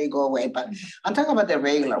 I hope they go away, but I'm talking about the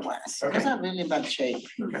regular ones. Okay. Those are really bad shape.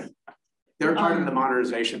 Okay. They're part of the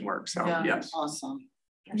modernization work, so yes. Awesome.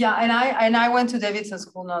 Yeah, and I went to Davidson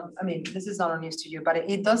School. This is not news to you, but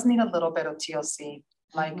it does need a little bit of TLC,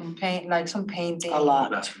 like paint, like some painting. A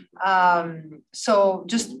lot. So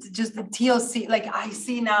just the TLC, like I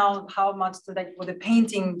see now how much with the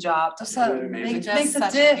painting job makes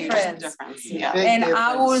a difference. Yeah. And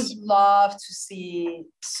I would love to see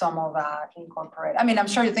some of that incorporated. I mean, I'm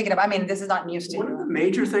sure you're thinking about. I mean, this is not news to you. One of the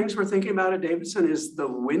major things we're thinking about at Davidson is the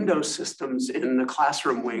window systems in the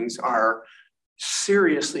classroom wings are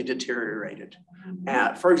seriously deteriorated.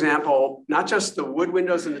 For example, not just the wood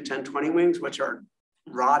windows in the 1020 wings, which are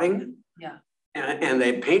rotting, and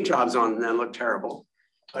they paint jobs on them that look terrible.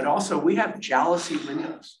 But also we have jalousie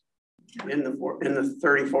windows in the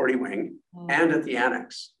 3040 wing and at the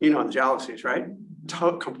annex. You know the jalousies, right?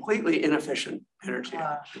 Completely inefficient energy.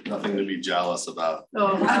 Nothing to be jealous about.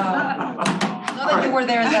 No, not that you were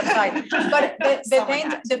there on that side, but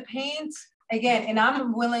the paint, again, and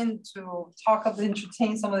I'm willing to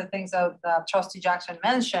entertain some of the things that Trustee Jackson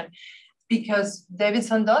mentioned, because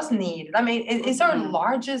Davidson does need, I mean, it's our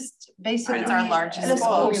largest, basically. It's our largest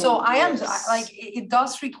school. So I am like, it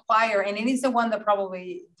does require, and it is the one that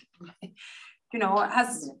probably, you know,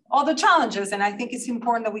 has all the challenges. And I think it's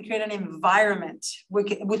important that we create an environment,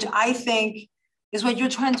 which I think is what you're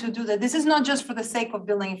trying to do. That this is not just for the sake of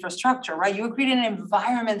building infrastructure, right? You're creating an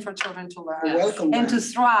environment for children to learn and to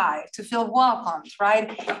thrive, to feel welcomed,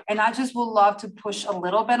 right? And I just would love to push a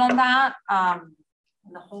little bit on that.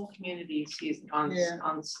 The whole community sees on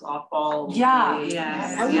softball.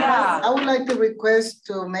 I would like to request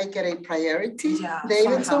to make it a priority.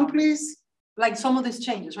 Davidson, please. Like some of these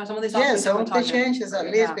changes, right? Some of these. Yes, some of the changes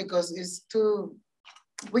at least, because it's too,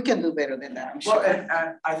 we can do better than that, I'm sure.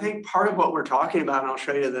 Well, I think part of what we're talking about, and I'll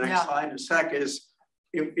show you the next slide in a sec, is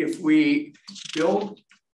if we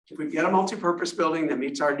get a multi-purpose building that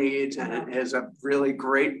meets our needs and it has a really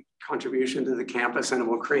great contribution to the campus, and it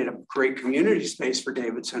will create a great community space for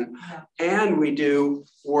Davidson, and we do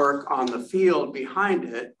work on the field behind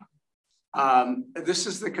it. This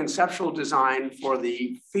is the conceptual design for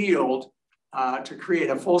the field to create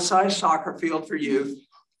a full-size soccer field for youth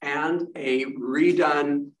and a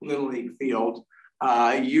redone Little League field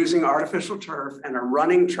using artificial turf and a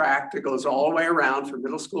running track that goes all the way around for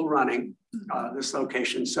middle school running, this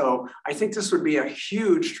location. So I think this would be a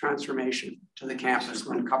huge transformation to the campus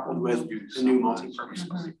when coupled with the new multi-purpose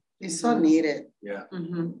building. It's so needed. Yeah.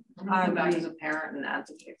 I'm back as a parent and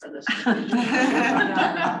advocate for this.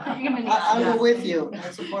 I'll go with you.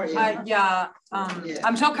 I support you.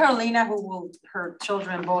 I'm sure Carolina, her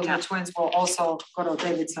children, both her twins, will also go to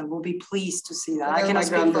Davidson. Will be pleased to see that. I cannot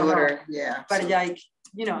speak for her. Yeah. But like,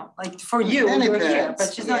 you know, like for you, you're here,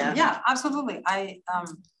 but she's not. Yeah, absolutely.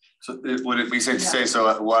 So would it be safe to say,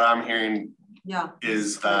 so what I'm hearing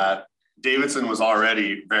is that Davidson was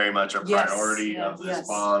already very much a priority of this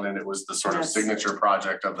bond, and it was the sort of signature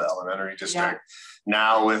project of the elementary district.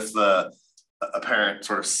 Now with the apparent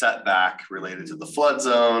sort of setback related to the flood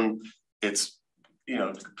zone, it's, you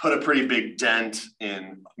know, put a pretty big dent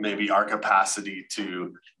in maybe our capacity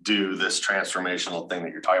to do this transformational thing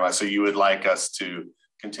that you're talking about. So you would like us to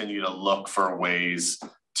continue to look for ways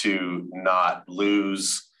to not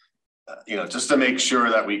lose, you know, just to make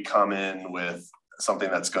sure that we come in with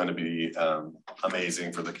something that's going to be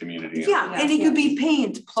amazing for the community. And it could be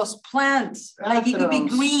paint plus plants, like it could be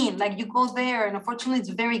green, like you go there, and unfortunately it's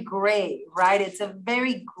very gray, right? It's a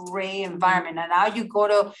very gray environment. And now you go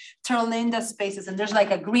to Terlinda spaces and there's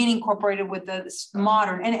like a green incorporated with the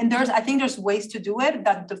modern, and I think there's ways to do it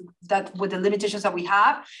that with the limitations that we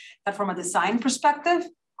have, that from a design perspective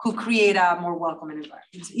could create a more welcoming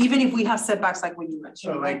environment, even if we have setbacks like what you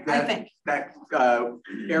mentioned. So like that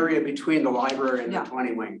area between the library and the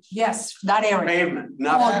 20 wing. Yes, that area. Pavement.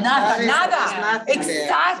 Nada.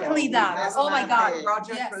 Exactly that. Oh my God.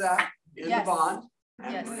 Project for that in the bond.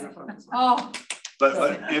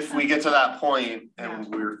 But if we get to that point and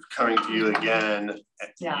we're coming to you again,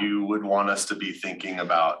 you would want us to be thinking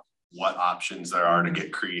about what options there are to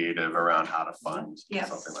get creative around how to fund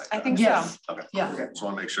something like that. I think so. Okay. Just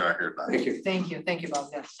want to make sure I heard that. Thank you, Bob.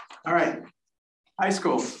 Yes. All right. High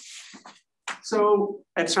schools. So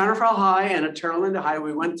at Santa Fe High and at Terlinda High,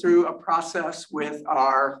 we went through a process with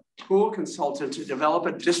our pool consultant to develop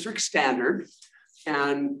a district standard.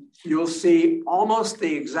 And you'll see almost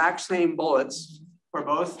the exact same bullets for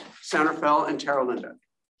both Santa Fe and Terlinda.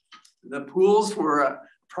 The pools were a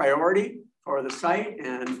priority for the site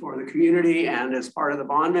and for the community and as part of the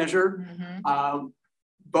bond measure.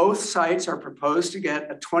 Both sites are proposed to get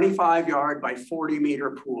a 25-yard by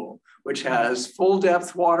 40-meter pool, which has full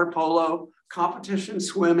depth water polo, competition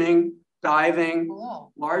swimming, diving,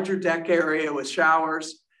 larger deck area with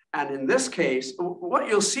showers. And in this case, what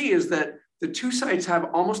you'll see is that the two sites have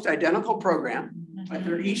almost identical program, but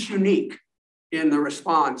they're each unique in the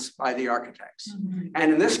response by the architects.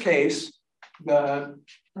 And in this case, the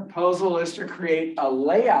proposal is to create a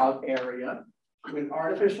layout area with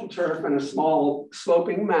artificial turf and a small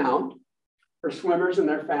sloping mound for swimmers and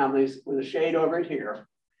their families with a shade over here.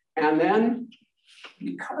 And then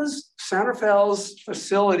because Santa Fe's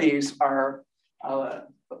facilities are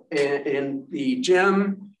in the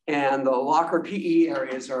gym and the locker PE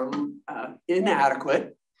areas are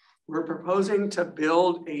inadequate, we're proposing to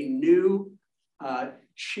build a new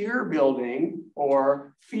cheer building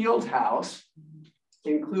or field house,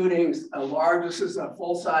 including this is a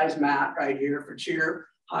full-size mat right here for cheer,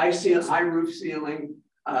 high roof ceiling,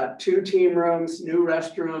 2 team rooms, new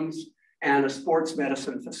restrooms, and a sports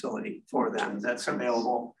medicine facility for them that's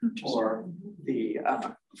available for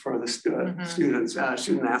the students,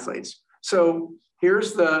 student athletes. So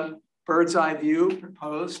here's the bird's eye view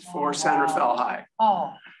proposed for Santa Fe High.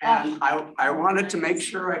 And I wanted to make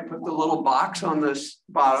sure I put the little box on this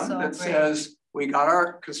bottom that says we got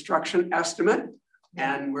our construction estimate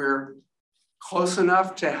and we're close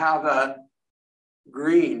enough to have a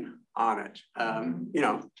green on it. You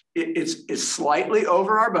know, it's slightly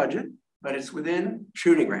over our budget, but it's within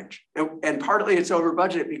shooting range. And partly it's over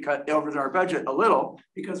budget because over our budget a little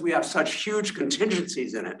because we have such huge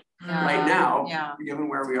contingencies in it right now, given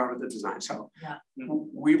where we are with the design. So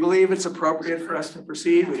we believe it's appropriate for us to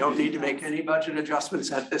proceed. We don't need to make any budget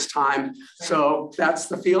adjustments at this time. So that's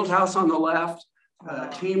the field house on the left,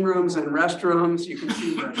 team rooms and restrooms. You can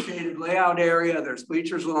see the shaded layout area. There's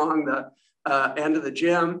bleachers along the end of the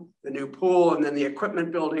gym, the new pool, and then the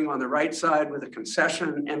equipment building on the right side with a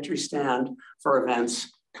concession entry stand for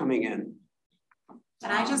events coming in.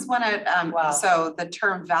 And I just want to, so the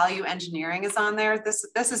term value engineering is on there.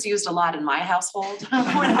 This is used a lot in my household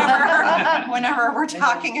whenever we're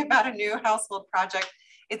talking about a new household project.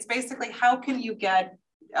 It's basically how can you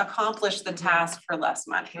accomplish the task for less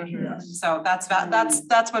money. So that's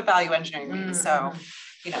what value engineering means. So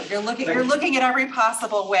you know, you're looking at every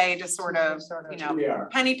possible way to sort of you know,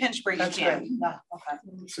 penny pinch where you can.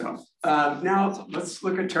 So now let's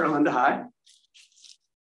look at Terralinda High.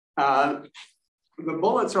 The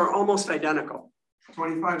bullets are almost identical.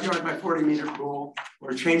 25-yard by 40-meter pool.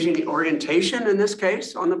 We're changing the orientation in this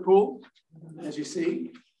case on the pool, as you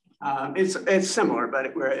see. It's similar,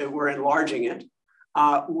 but we're enlarging it.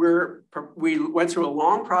 We went through a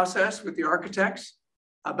long process with the architects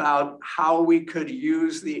about how we could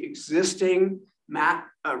use the existing mat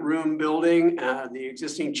room building, the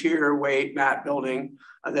existing cheer weight mat building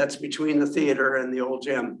that's between the theater and the old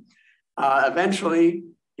gym. Eventually,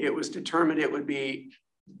 it was determined it would be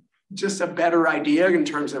just a better idea in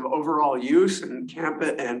terms of overall use and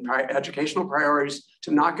campus and educational priorities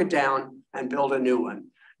to knock it down and build a new one.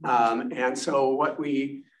 And so what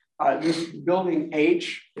this building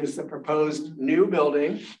H is the proposed new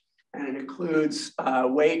building, and it includes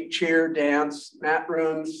weight, cheer, dance, mat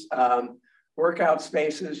rooms, workout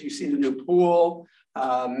spaces. You see the new pool.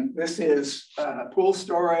 This is pool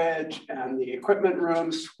storage and the equipment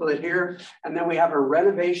rooms split here. And then we have a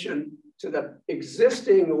renovation to the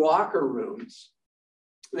existing locker rooms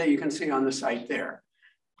that you can see on the site there.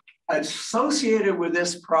 Associated with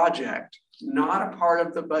this project, not a part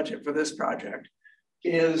of the budget for this project,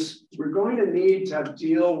 is we're going to need to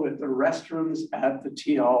deal with the restrooms at the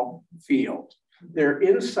TL field. They're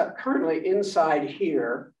currently inside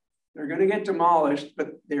here. They're going to get demolished,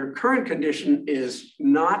 but their current condition is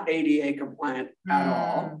not ADA compliant at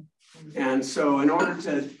all. And so in order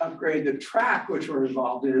to upgrade the track, which we're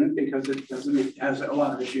involved in, because it has a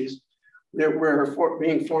lot of issues, we're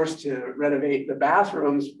being forced to renovate the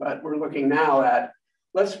bathrooms, but we're looking now at,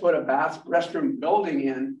 let's put a restroom building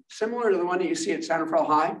in, similar to the one that you see at Santa Fe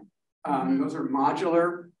High. Those are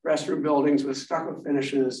modular restroom buildings with stucco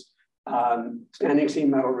finishes, standing seam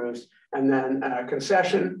metal roofs, and then a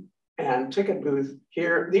concession and ticket booth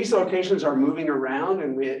here. These locations are moving around,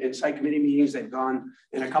 and in site committee meetings, they've gone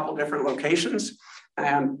in a couple different locations.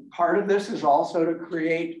 And part of this is also to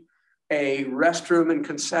create a restroom and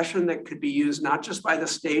concession that could be used not just by the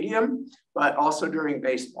stadium, but also during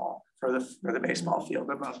baseball for the baseball field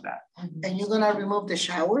above that. And you're gonna remove the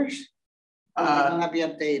showers? They're gonna be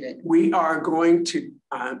updated. We are going to,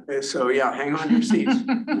 so yeah, hang on your seats.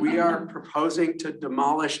 We are proposing to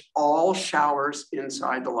demolish all showers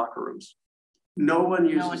inside the locker rooms. No one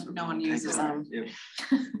uses them. No one uses them.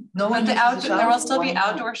 No one. There will still be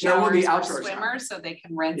outdoor showers for swimmers, so they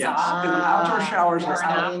can rinse off. And the outdoor showers are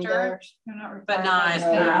out, after, but not.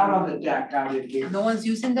 they're out on the deck out in here. No one's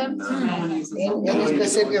using them? No one uses them. Any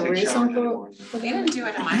specific reason for? They didn't do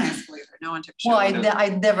it in my high school either. No one took a Well, shower. I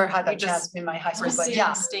never had that chance in my high school, but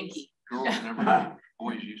yeah. Stinky. Girls never,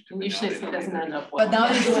 boys used to. Usually it doesn't end up well. But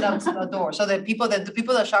now they do it out the door. So the people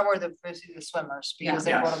that shower, they're basically the swimmers because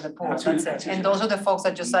they go to the pool. That's it. And those are the folks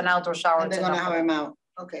that just an outdoor shower. And they're gonna have them out.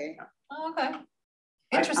 Okay. Oh, okay. I'm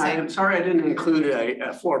Interesting. sorry I didn't include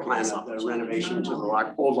a floor plan of the renovation to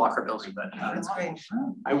the old locker building, but That's great.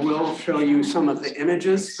 I will show you some of the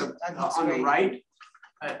images. On the right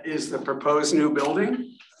is the proposed new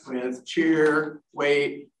building. with cheer,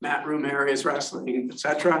 weight, mat room areas, wrestling,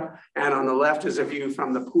 etc. And on the left is a view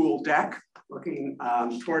from the pool deck, looking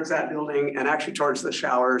towards that building and actually towards the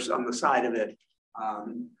showers on the side of it.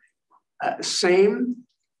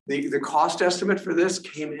 The cost estimate for this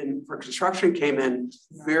for construction came in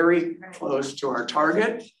very close to our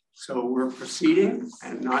target. So we're proceeding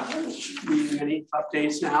and not needing any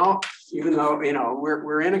updates now, even though,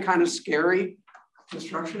 we're in a kind of scary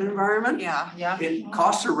construction environment. Yeah.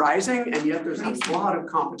 Costs are rising and yet there's a lot of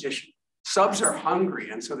competition. Subs are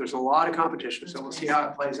hungry and so there's a lot of competition. So we'll see how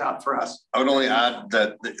it plays out for us. I would only add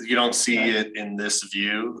that you don't see it in this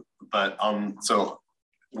view, but so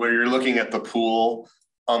where you're looking at the pool,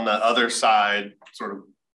 on the other side, sort of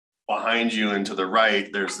behind you and to the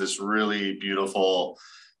right, there's this really beautiful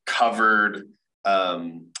covered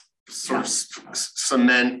sort of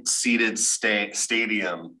cement seated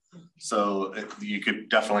stadium. So you could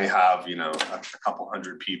definitely have, a couple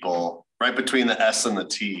hundred people right between the S and the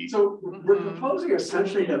T. So we're proposing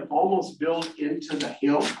essentially to almost build into the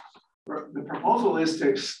hill. The proposal is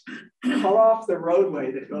to cut off the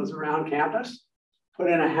roadway that goes around campus, put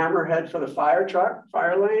in a hammerhead for the fire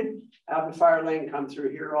lane, have the fire lane come through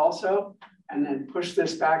here also, and then push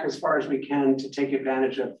this back as far as we can to take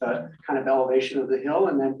advantage of the kind of elevation of the hill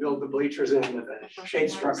and then build the bleachers in with a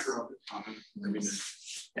shade structure over the top.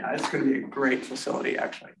 Yeah, it's going to be a great facility,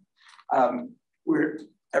 actually.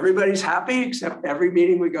 Everybody's happy except every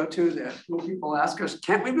meeting we go to, the pool people ask us,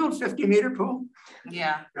 can't we build 50-meter pool?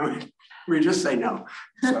 Yeah. We just say no,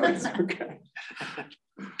 so it's okay.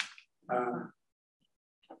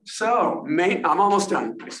 I'm almost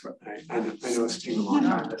done. I know it's taking a long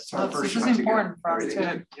time. This is important for us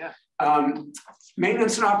too. Yeah.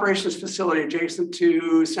 Maintenance and operations facility adjacent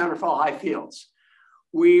to Santa Fe High Fields.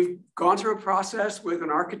 We've gone through a process with an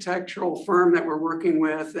architectural firm that we're working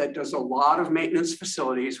with that does a lot of maintenance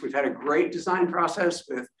facilities. We've had a great design process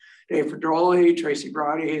with Dave Pedroli, Tracy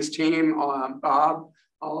Brody, his team, Bob,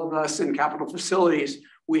 all of us in Capital Facilities.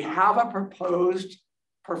 We have a proposed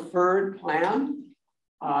preferred plan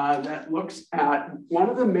that looks at one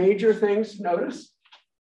of the major things to notice.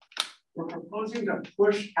 We're proposing to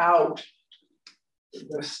push out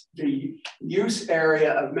the use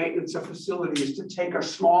area of maintenance of facilities to take a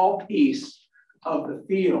small piece of the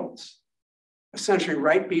fields, essentially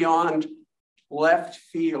right beyond left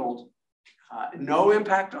field. No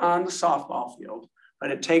impact on the softball field,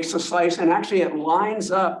 but it takes a slice and actually it lines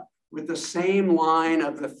up with the same line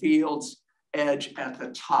of the field's edge at the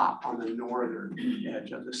top on the northern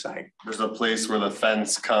edge of the site. There's a place where the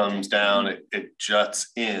fence comes down, it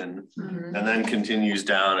juts in and then continues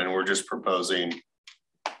down, and we're just proposing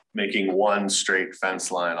making one straight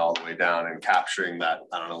fence line all the way down and capturing that,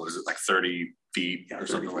 I don't know, what is it, like 30 feet or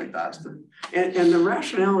something like that. And the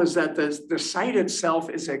rationale is that the site itself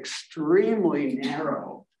is extremely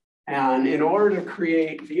narrow. And in order to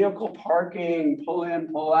create vehicle parking, pull in,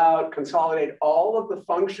 pull out, consolidate all of the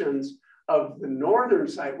functions of the northern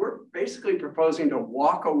site, we're basically proposing to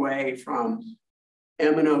walk away from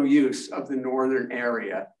M&O use of the northern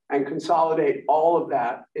area and consolidate all of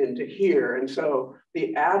that into here. And so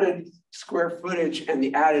the added square footage and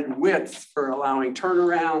the added width for allowing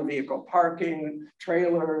turnaround, vehicle parking,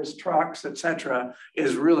 trailers, trucks, et cetera,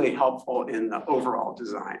 is really helpful in the overall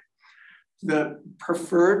design. The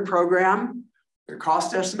preferred program, the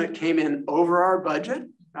cost estimate came in over our budget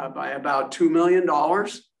by about $2 million.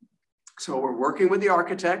 So we're working with the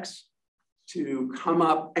architects to come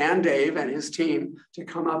up, and Dave and his team, to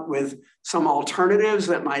come up with some alternatives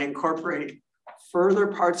that might incorporate further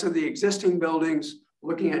parts of the existing buildings,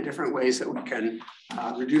 looking at different ways that we can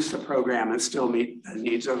reduce the program and still meet the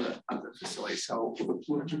needs of the facility. So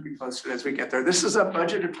we'll keep you posted as we get there. This is a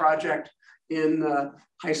budgeted project in the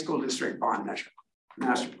high school district bond measure,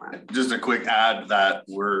 master plan. Just a quick add that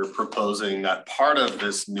we're proposing that part of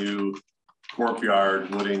this new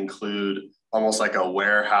courtyard would include almost like a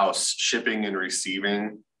warehouse shipping and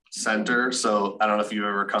receiving center. So I don't know if you've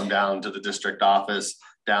ever come down to the district office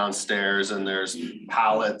downstairs and there's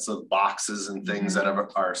pallets of boxes and things that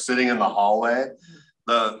are sitting in the hallway.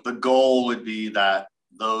 The goal would be that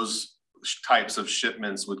those types of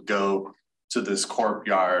shipments would go to this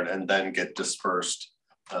courtyard and then get dispersed,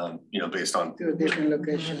 based on different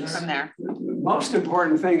locations from there. The most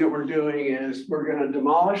important thing that we're doing is we're going to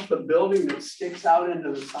demolish the building that sticks out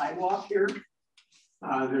into the sidewalk here.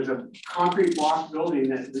 There's a concrete block building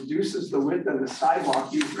that reduces the width of the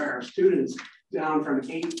sidewalk used by our students down from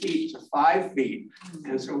 8 feet to 5 feet.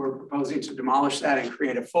 And so we're proposing to demolish that and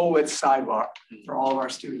create a full width sidewalk for all of our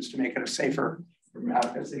students to make it a safer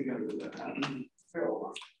route as they go to the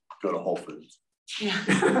go to Whole Foods. Yeah.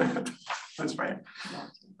 That's right.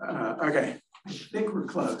 Okay, I think we're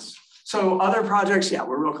close. So other projects, yeah,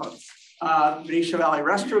 we're real close. Venetia Valley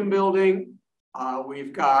restroom building.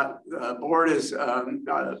 We've got, the board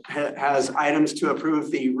has items to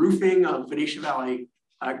approve the roofing of Venetia Valley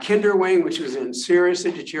Kinder Wing, which is in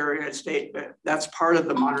seriously deteriorated state. That's part of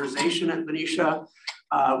the modernization at Venetia.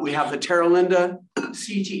 We have the Terra Linda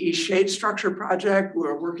CTE shade structure project.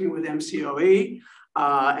 We're working with MCOE,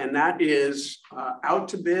 and that is out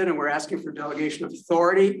to bid, and we're asking for delegation of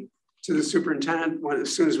authority to the superintendent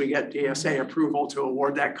as soon as we get DSA approval to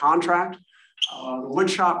award that contract. The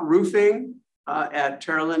woodshop roofing at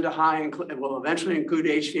Terra Linda High will eventually include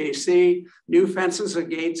HVAC, new fences and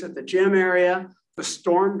gates at the gym area, the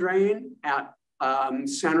storm drain at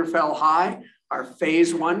Centerfell High, our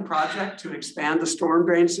phase 1 project to expand the storm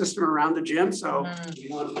drain system around the gym. So we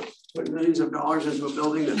want to put millions of dollars into a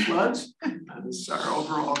building that floods. This is our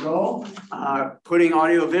overall goal. Putting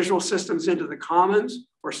audio-visual systems into the commons.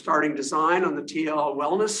 We're starting design on the TL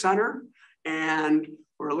Wellness Center. And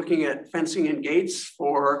we're looking at fencing and gates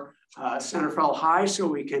for Centerfell High so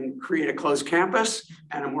we can create a closed campus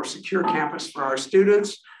and a more secure campus for our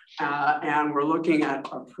students. And we're looking at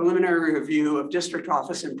a preliminary review of district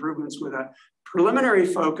office improvements with a preliminary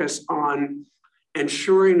focus on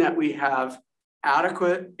ensuring that we have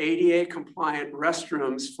adequate ADA compliant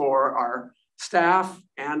restrooms for our staff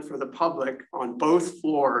and for the public on both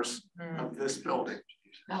floors of this building.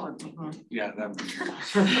 Yeah, that would be.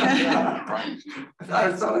 I thought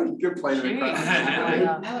it was a good play to make.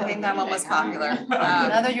 I think that one was popular.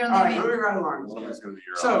 Now that you're All right, leaving. moving right along.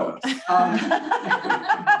 So,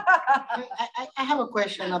 I have a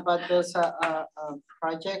question about those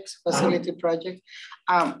projects, facility projects.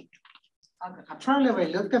 I probably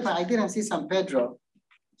overlooked it, but I didn't see San Pedro.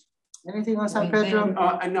 Anything on San Pedro?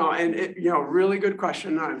 No, and really good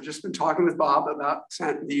question. I've just been talking with Bob about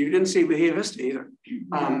you didn't see Bahia Vista either.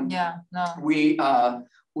 Yeah, no.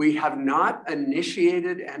 We have not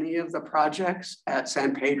initiated any of the projects at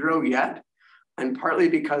San Pedro yet, and partly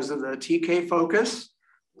because of the TK focus,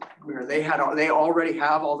 where they already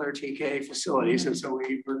have all their TK facilities, and so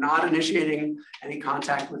we're not initiating any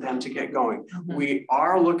contact with them to get going. We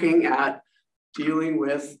are looking at dealing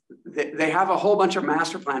with, they have a whole bunch of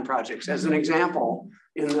master plan projects. As an example,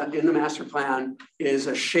 in the master plan is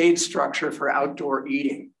a shade structure for outdoor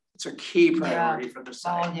eating. It's a key priority for the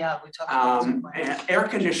site. Oh, yeah, we talked about And air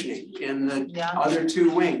conditioning in the other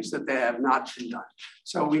 2 wings that they have not been done.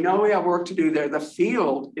 So we know we have work to do there. The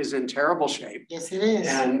field is in terrible shape. Yes, it is.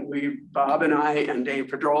 And Bob and I and Dave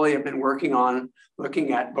Pedroli have been working on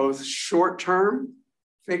looking at both short-term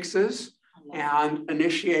fixes and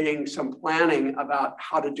initiating some planning about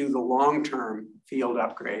how to do the long-term field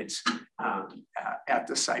upgrades at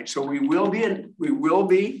the site. So we will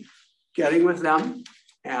be getting with them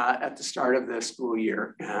at the start of the school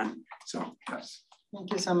year. And so, yes.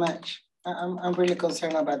 Thank you so much. I'm really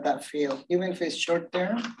concerned about that field. Even if it's short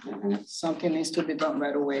term, something needs to be done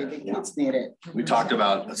right away. The kids need it. We talked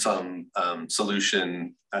about some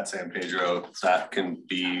solution at San Pedro that can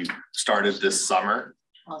be started this summer.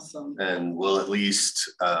 Awesome. And will at least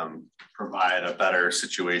provide a better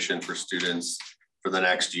situation for students for the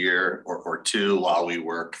next year or 2 while we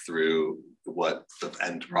work through what the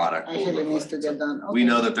end product actually needs to get done. Okay. We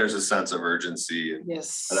know that there's a sense of urgency. And,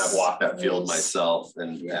 yes. And I've walked that field myself,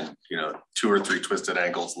 and 2 or 3 twisted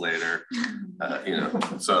ankles later,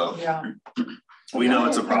 so we know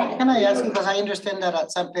it's a problem. Can I ask, because I understand that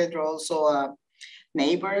at San Pedro also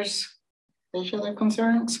neighbors, they share their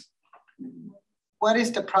concerns. What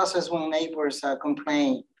is the process when neighbors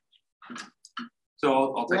complain?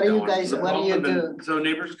 So I'll take that one. What do you do? So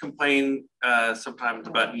neighbors complain sometimes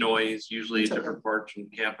about noise, usually different parts from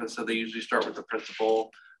campus. So they usually start with the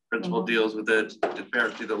principal. Principal deals with it. The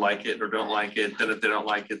parents either like it or don't like it. Then if they don't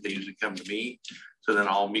like it, they usually come to me. So then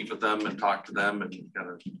I'll meet with them and talk to them and kind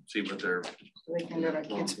of see what they're. So they can let our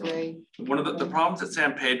kids play. One of the problems at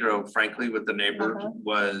San Pedro, frankly, with the neighbor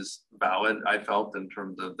was valid, I felt, in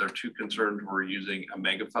terms of their 2 concerns were using a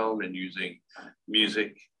megaphone and using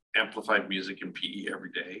music, amplified music in PE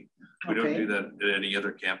every day. We don't do that at any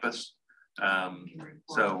other campus.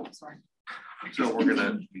 So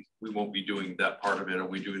we won't be doing that part of it. Are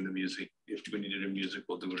we doing the music? If we need to do music,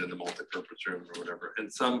 we'll do it in the multi-purpose room or whatever.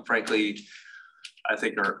 And some, frankly, I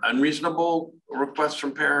think are unreasonable requests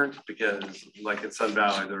from parents, because like at Sun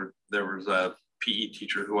Valley, there was a PE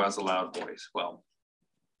teacher who has a loud voice. Well,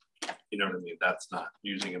 you know what I mean? That's not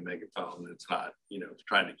using a megaphone. It's not,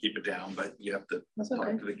 trying to keep it down, but you have to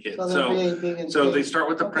talk to the kids. So they start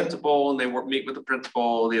with the principal and they meet with the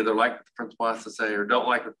principal. They either like what the principal has to say or don't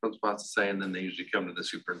like what the principal has to say. And then they usually come to the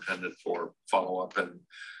superintendent for follow-up and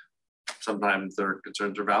sometimes their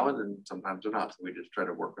concerns are valid and sometimes they're not. So we just try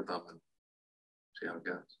to work with them and see how it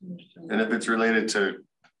goes. And if it's related to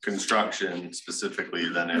construction specifically,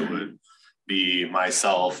 then it would be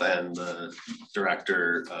myself and the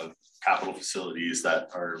director of capital facilities that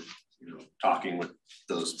are, talking with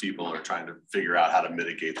those people or trying to figure out how to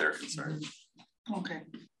mitigate their concerns. Okay.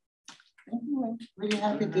 Really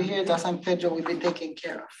happy to hear that San Pedro will be taken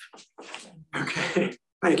care of. Okay,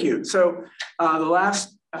 thank you. So the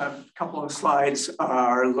last couple of slides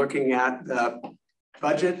are looking at the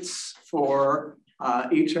budgets for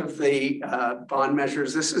each of the bond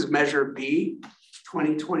measures. This is Measure B,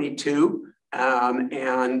 2022.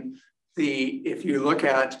 And if you look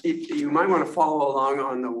at, you might want to follow along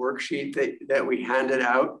on the worksheet that we handed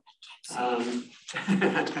out.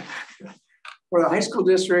 For the high school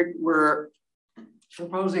district, we're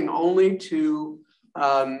proposing only to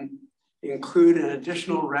include an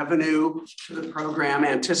additional revenue to the program,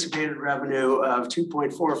 anticipated revenue of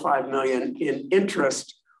 $2.45 million in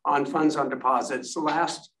interest on funds on deposits. The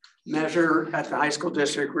last measure at the high school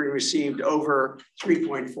district, we received over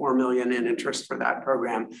 $3.4 million in interest for that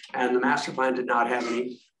program, and the master plan did not have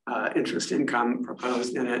any interest income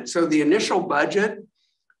proposed in it. So the initial budget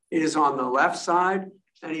is on the left side.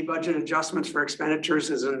 Any budget adjustments for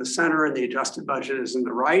expenditures is in the center, and the adjusted budget is in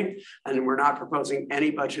the right. And we're not proposing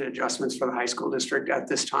any budget adjustments for the high school district at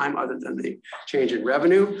this time, other than the change in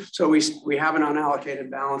revenue. So we have an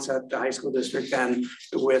unallocated balance at the high school district then,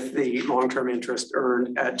 with the long-term interest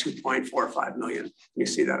earned at $2.45 million. You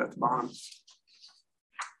see that at the bottom.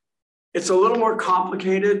 It's a little more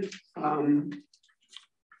complicated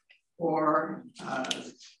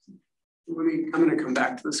I'm going to come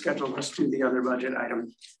back to the schedule. Let's do the other budget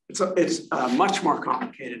item. It's much more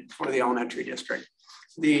complicated for the elementary district.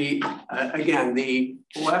 Again, the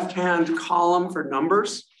left-hand column for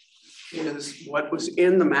numbers is what was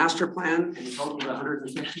in the master plan, and totaled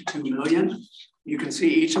 $152 million. You can see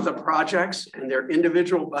each of the projects and their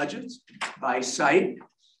individual budgets by site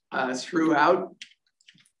throughout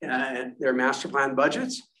their master plan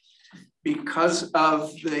budgets. Because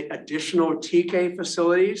of the additional TK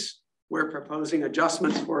facilities, we're proposing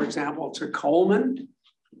adjustments, for example, to Coleman.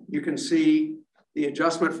 You can see the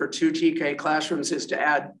adjustment for 2 TK classrooms is to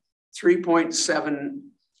add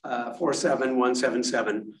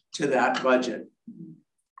 3.747177 to that budget.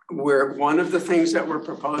 Where one of the things that we're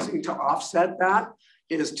proposing to offset that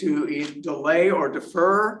is to delay or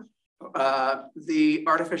defer the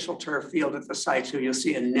artificial turf field at the site. So you'll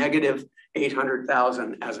see a negative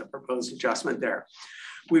 800,000 as a proposed adjustment there.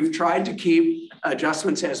 We've tried to keep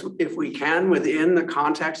adjustments as if we can within the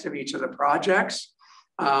context of each of the projects.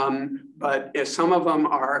 But if some of them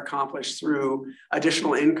are accomplished through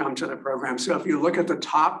additional income to the program. So if you look at the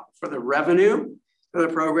top for the revenue for the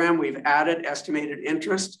program, we've added estimated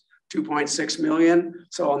interest, 2.6 million.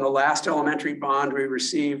 So on the last elementary bond, we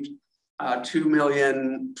received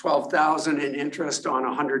 2,012,000 in interest on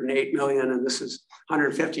 108 million, and this is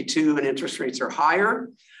 152, and interest rates are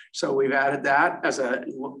higher. So we've added that as a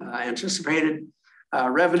anticipated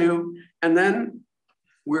revenue. And then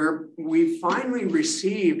we finally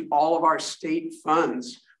received all of our state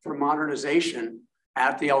funds for modernization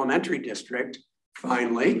at the elementary district,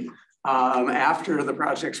 finally, after the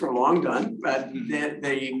projects were long done. But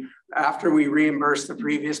after we reimbursed the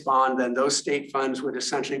previous bond, then those state funds would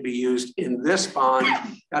essentially be used in this bond.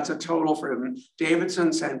 That's a total from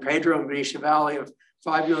Davidson, San Pedro, and Benicia Valley of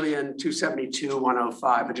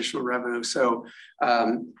 $5,272,105 additional revenue. So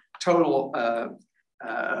total of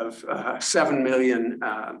 $7 million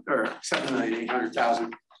or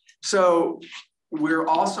 $7,800,000. So we're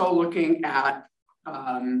also looking at,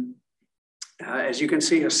 as you can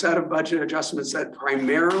see, a set of budget adjustments that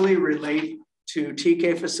primarily relate to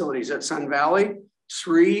TK facilities at Sun Valley,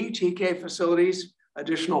 3 TK facilities,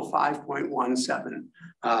 additional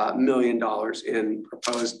 $5.17 million in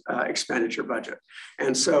proposed expenditure budget.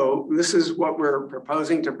 And so this is what we're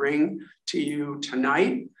proposing to bring to you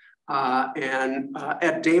tonight.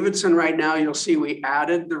 At Davidson right now, you'll see we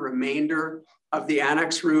added the remainder of the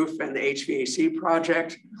annex roof and the HVAC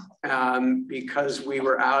project because we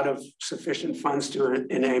were out of sufficient funds to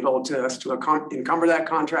enable us to encumber that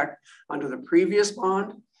contract under the previous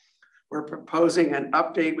bond. We're proposing an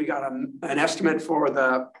update. We got an estimate for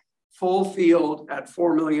the full field at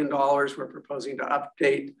 $4 million. We're proposing to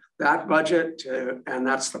update that budget and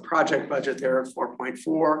that's the project budget there of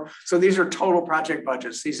 4.4. So these are total project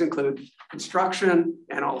budgets. These include construction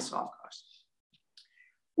and all soft costs.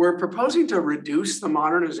 We're proposing to reduce the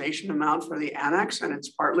modernization amount for the annex, and it's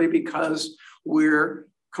partly because we're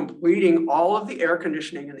completing all of the air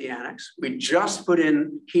conditioning in the annex. We just put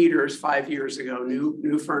in heaters 5 years ago,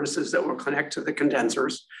 new furnaces that will connect to the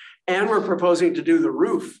condensers. And we're proposing to do the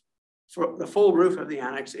roof, for the full roof of the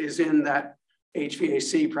annex is in that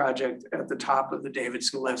HVAC project at the top of the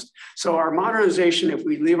Davidson list. So our modernization, if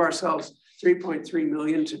we leave ourselves 3.3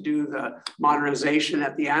 million to do the modernization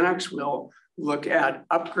at the annex, we'll look at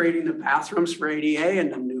upgrading the bathrooms for ADA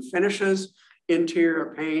and the new finishes,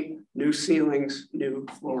 interior paint, new ceilings, new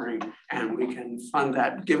flooring, and we can fund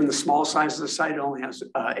that. Given the small size of the site, it only has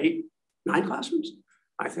 9 classrooms,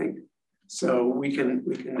 I think. So we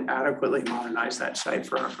can adequately modernize that site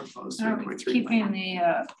for our proposed 3.3 keeping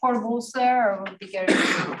the portables there, or would be getting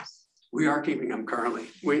We are keeping them currently.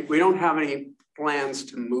 We don't have any plans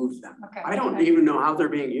to move them. Okay. I don't even know how they're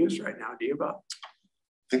being used right now. Do you, Bob?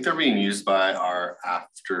 I think they're being used by our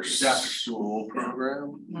after school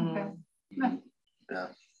program. Okay. Yeah.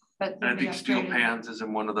 But I think steel upgraded. pans is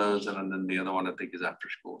in one of those, and then the other one I think is after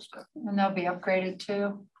school stuff. And they'll be upgraded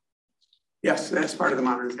too. Yes, that's part of the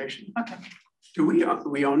modernization. Okay. Do we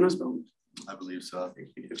own those buildings? I believe so. I think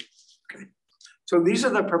we do. Okay. So these are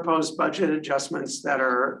the proposed budget adjustments that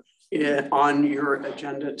are on your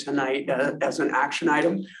agenda tonight as an action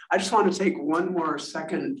item. I just want to take one more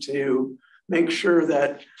second to make sure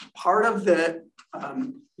that part of the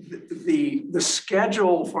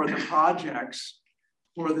schedule for the projects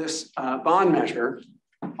for this bond measure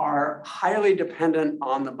are highly dependent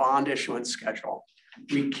on the bond issuance schedule.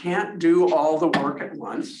 We can't do all the work at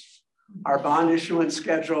once. Our bond issuance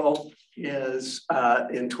schedule is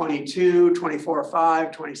in 22,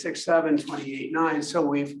 24/5, 26/7, 28/9. So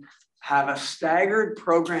we have a staggered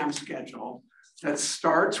program schedule that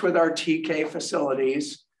starts with our TK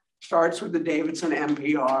facilities, starts with the Davidson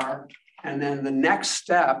MPR, and then the next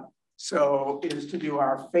step is to do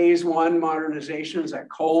our phase 1 modernizations at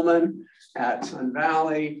Coleman, at Sun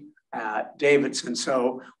Valley, at Davidson.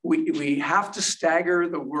 So we have to stagger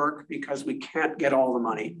the work because we can't get all the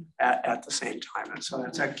money at the same time. And so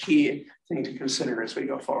that's a key thing to consider as we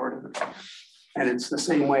go forward in the program. And it's the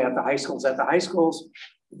same way at the high schools. At the high schools,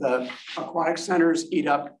 the aquatic centers eat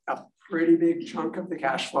up a pretty big chunk of the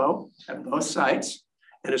cash flow at both sites.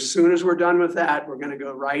 And as soon as we're done with that, we're going to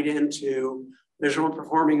go right into visual and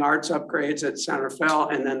performing arts upgrades at Santa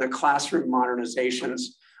Fe, and then the classroom modernizations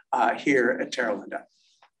here at Terra Linda.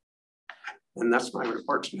 And that's my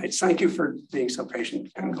report tonight. Thank you for being so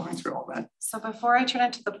patient and going through all that. So before I turn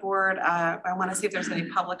it to the board, I want to see if there's any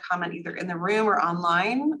public comment either in the room or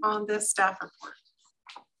online on this staff report.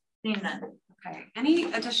 None. Okay,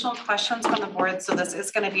 any additional questions from the board? So this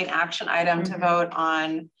is going to be an action item to vote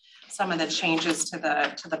on some of the changes to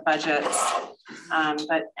the budgets.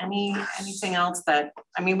 But anything else that,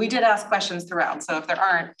 I mean, we did ask questions throughout. So if there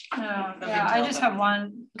aren't. No, yeah, I just have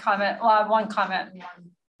one comment. Well, I have one comment and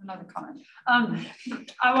another comment.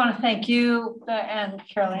 I want to thank you and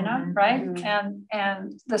Carolina, right?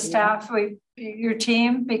 And the staff, your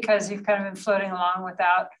team, because you've kind of been floating along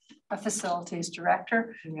without a facilities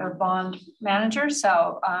director or bond manager.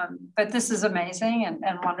 So, but this is amazing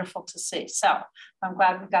and wonderful to see. So I'm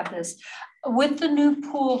glad we got this. With the new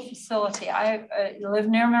pool facility, I live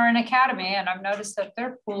near Marin Academy, and I've noticed that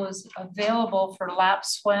their pool is available for lap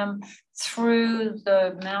swim through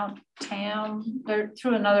the Mount Tam,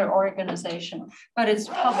 through another organization, but it's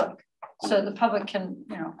public. So the public can,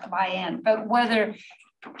 buy in, but whether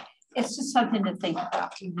it's just something to think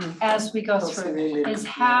about as we go through is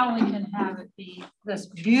how we can have it be this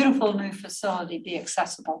beautiful new facility be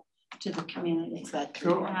accessible to the community. Exactly.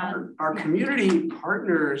 So our community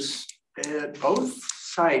partners at both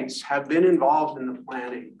sites have been involved in the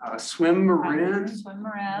planning. Swim Marin.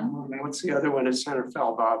 What's the other one at Santa Fe,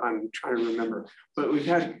 Bob? I'm trying to remember. But we've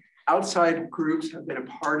had outside groups have been a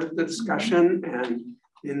part of the discussion and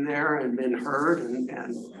in there and been heard and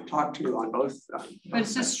talked to on both. But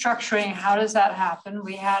it's just structuring. How does that happen?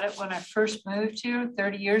 We had it when I first moved here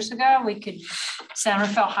 30 years ago. Santa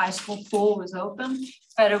Fe High School pool was open,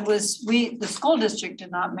 but it was, the school district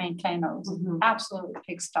did not maintain it. It was absolutely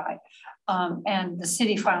pigsty. And the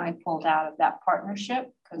city finally pulled out of that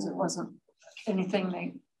partnership because it wasn't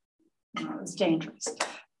anything it was dangerous.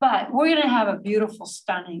 But we're going to have a beautiful,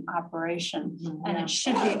 stunning operation, and it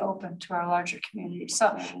should be open to our larger community.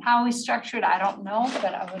 So how we structure it, I don't know,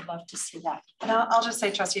 but I would love to see that. And I'll just say,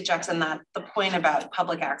 Trustee Jackson, that the point about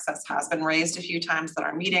public access has been raised a few times at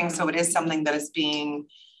our meeting. So it is something that is being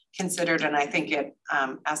considered. And I think it,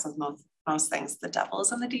 as with most things, the devil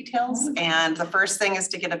is in the details. And the first thing is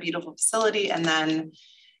to get a beautiful facility. And then,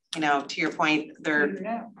 to your point, it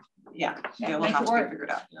will have to be figured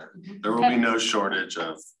out. There will be no shortage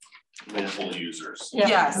of local users. Yeah.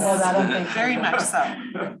 Yes, No, I don't think so. very much so.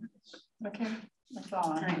 Okay, that's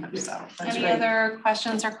all. Very much so. That's Any great. other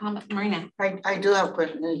questions or comments, Marina? I do have a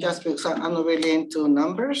question, just because I'm not really into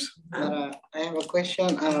numbers, but I have a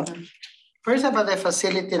question. First about the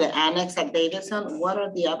facility, the annex at Davidson, what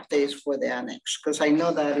are the updates for the annex? Because I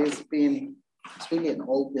know that it's really an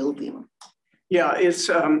old building. Yeah, it's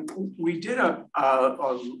we did a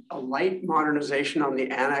light modernization on the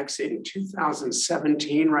annex in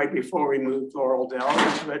 2017, right before we moved Laurel Dell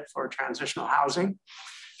into it for transitional housing.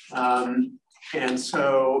 And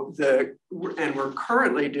so we're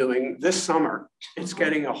currently doing this summer, it's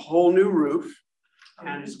getting a whole new roof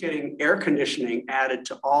and it's getting air conditioning added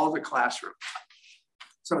to all the classrooms.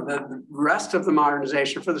 So the rest of the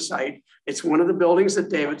modernization for the site, it's one of the buildings at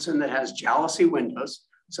Davidson that has jalousie windows.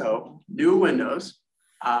 So new windows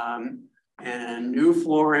and new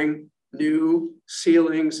flooring, new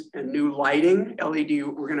ceilings and new lighting, LED.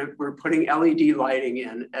 We're putting LED lighting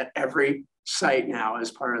in at every site now as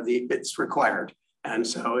part of it's required. And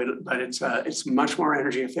so, it's much more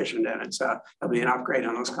energy efficient and it'll be an upgrade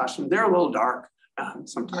on those classrooms. They're a little dark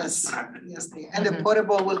sometimes. Yes, and the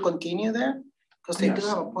portable will continue there? Because they do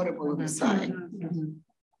have a portable on the side.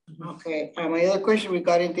 Okay, my other question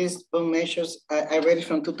regarding these measures, I read it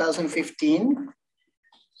from 2015.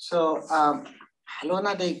 So how long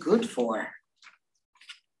are they good for?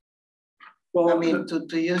 Well, I mean,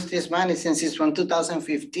 to use this money since it's from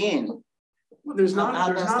 2015. Well, there's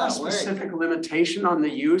not a specific limitation on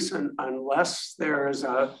the use unless there is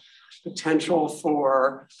a potential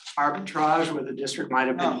for arbitrage where the district might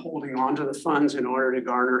have been holding on to the funds in order to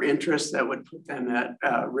garner interest that would put them at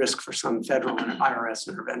risk for some federal and IRS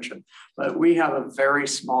intervention. But we have a very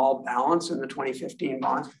small balance in the 2015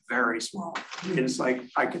 bonds, very small. It's like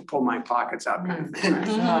I could pull my pockets out kind of thing.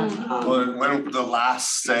 Right? When the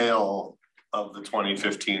last sale of the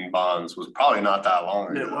 2015 bonds was probably not that long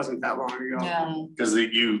ago. It wasn't that long ago. Yeah. Because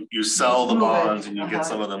you sell the bonds and you get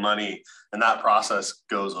some of the money, and that process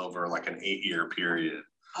goes over like an 8-year period.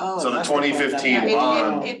 Oh, so the 2015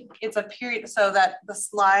 bond. It's a period, so that the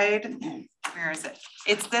slide, where is it?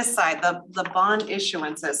 It's this side, the bond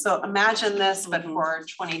issuances. So imagine this, but for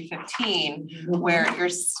 2015, where you're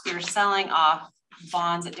selling off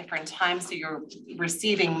bonds at different times, so you're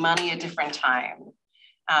receiving money at different times.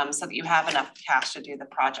 So that you have enough cash to do the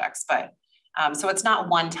projects, but so it's not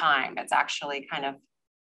one time, it's actually kind of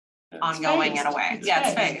ongoing in a way.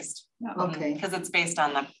 It's phased. Okay. Because it's based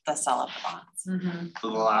on the sell of the bonds. So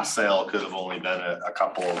the last sale could have only been a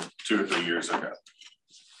couple, 2 or 3 years ago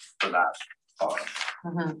for that bond.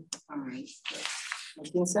 All right.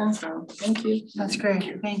 Making sense now. Thank you. That's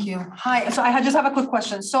great. Thank you. Hi. So I just have a quick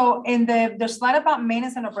question. So in the slide about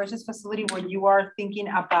maintenance and operations facility, where you are thinking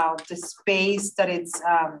about the space that it's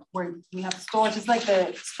where we have storage, it's like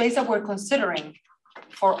the space that we're considering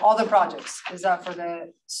for all the projects. Is that for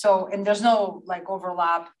and there's no like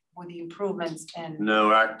overlap with the improvements and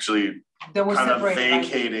no, actually there was kind of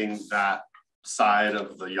vacating that side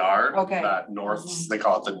of the yard. Okay. That north, they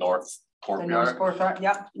call it the north courtyard.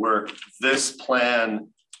 Yeah. Where this plan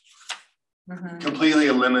completely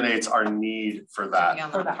eliminates our need for that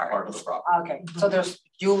part of the property. Okay, so there's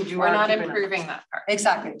we're not improving that part.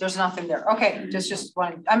 Exactly, there's nothing there. Okay, just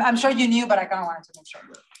one. I'm sure you knew, but I kind of wanted to make sure.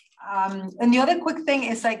 And the other quick thing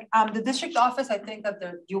is like the district office. I think that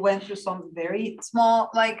you went through some very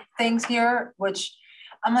small like things here, which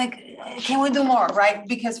I'm like, can we do more, right?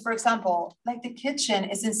 Because for example, like the kitchen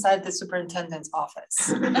is inside the superintendent's office.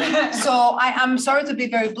 So I'm sorry to be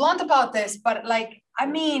very blunt about this, but like, I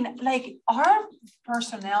mean, like our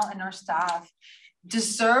personnel and our staff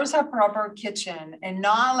deserves a proper kitchen and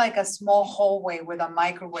not like a small hallway with a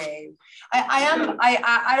microwave.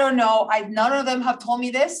 I don't know. None of them have told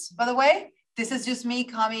me this, by the way. This is just me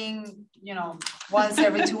coming, once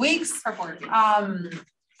every 2 weeks.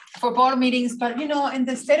 For board meetings, but in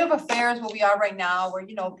the state of affairs where we are right now, where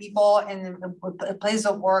people in the place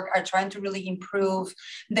of work are trying to really improve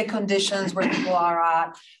the conditions where people are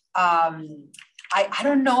at. I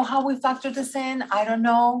don't know how we factor this in. I don't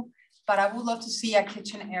know, but I would love to see a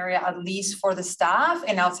kitchen area at least for the staff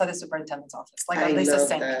and outside the superintendent's office, like at least a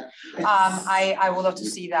sink. I would love to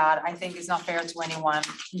see that. I think it's not fair to anyone.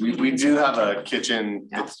 We do have a kitchen.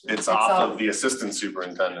 It's off of the assistant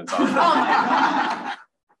superintendent's office. Oh my God.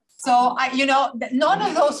 So none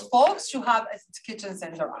of those folks should have kitchens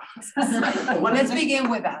in their office. Let's begin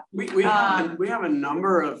with that. We have a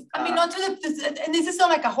number of. I mean, not to the, and this is not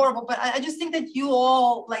like a horrible, but I just think that you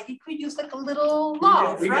all, like, you could use like a little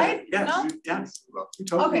love, right? Yes, yes, we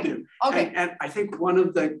totally do. Okay. And I think one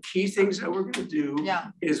of the key things that we're gonna do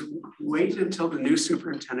is wait until the new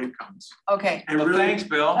superintendent comes. Okay. And really, thanks,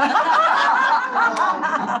 Bill.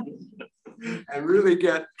 and really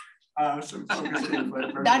get some focused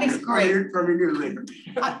input. That is great. From your leader.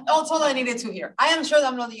 Also, I needed to hear. I am sure that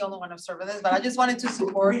I'm not the only one observing this, but I just wanted to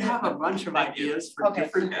support. We have a bunch of ideas for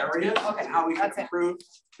different areas, how we can improve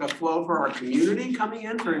the flow for our community coming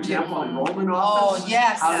in, for example, enrollment office. Oh,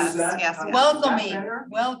 yes. How does that?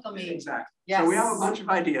 Welcoming. Exactly. Yes. So we have a bunch of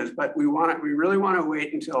ideas, but we really want to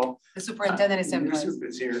wait until the superintendent is in place.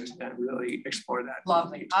 Is here to really explore that.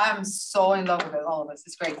 Lovely. I'm so in love with it, all of us.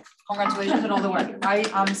 It's great. Congratulations on all the work.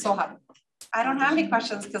 I'm so happy. I don't have any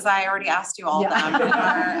questions because I already asked you all of them in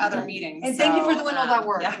our other meetings. And thank you for doing all that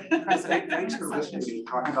work. President, thanks for listening to me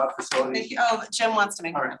talk about facilities. Thank you. Oh, Jim wants to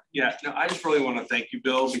make all right. Yeah, no, I just really want to thank you,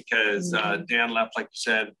 Bill, because Dan left, like you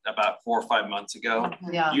said, about 4 or 5 months ago.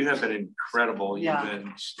 Yeah. You have been incredible. You've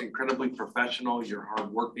been incredibly professional. You're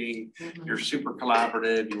hardworking. You're super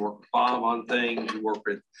collaborative. You work with Bob on things. You work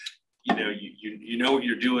with, you know what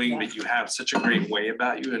you're doing, but you have such a great way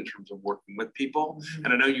about you in terms of working with people.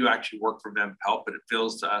 And I know you actually work for them help, but it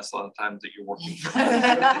feels to us a lot of times that you're working for them.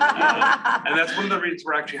 And that's one of the reasons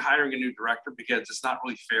we're actually hiring a new director, because it's not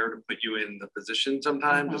really fair to put you in the position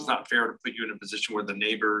sometimes. It's not fair to put you in a position where the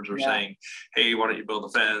neighbors are saying, hey, why don't you build a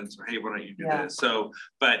fence? Or hey, why don't you do this? So,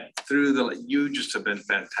 but you just have been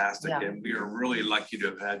fantastic. And we are really lucky to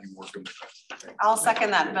have had you working with us. I'll second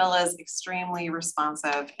that. Bill is extremely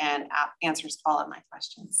responsive and answers all of my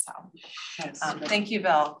questions. So thank you,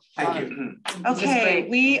 Bill. Thank you. Okay,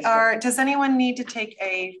 does anyone need to take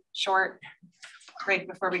a short break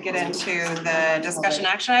before we get into the discussion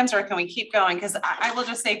action items, or can we keep going? Because I will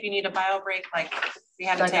just say, if you need a bio break, like we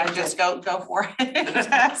had to take, just go for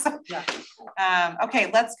it. Okay,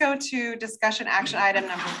 let's go to discussion action item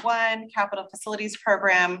number 1, capital facilities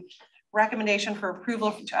program. Recommendation for approval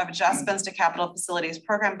of adjustments to capital facilities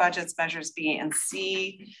program budgets, measures B and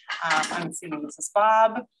C. I'm assuming this is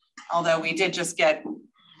Bob, although we did just get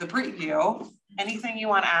the preview. Anything you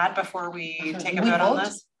want to add before we take a vote on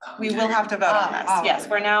this? We will have to vote on this. Yes,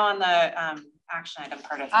 we're now on the action item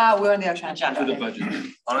part of it. We're on the action agenda. For the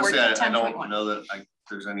budget. Honestly, I don't know that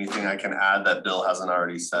there's anything I can add that Bill hasn't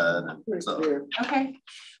already said. So. Okay.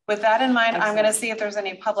 With that in mind, I'm going to see if there's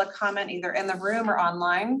any public comment either in the room or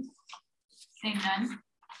online. Seeing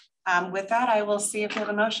none. With that, I will see if we have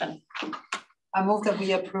a motion. I move that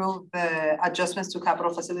we approve the adjustments to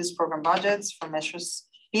capital facilities program budgets for measures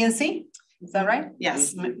B and C. Is that right?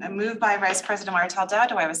 Yes. Moved by Vice President Martel Dow.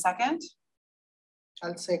 Do I have a second?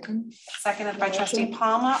 I'll second. Seconded by Trustee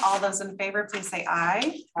Palma. All those in favor, please say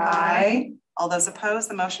aye. Aye. All those opposed,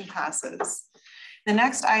 the motion passes. The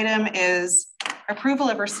next item is approval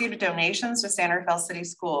of received donations to San Rafael City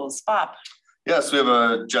Schools. Bob. Yes, we have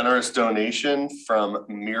a generous donation from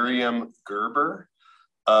Miriam Gerber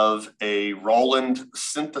of a Roland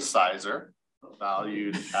synthesizer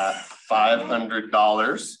valued at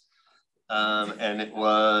 $500. And it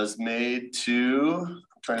was made to,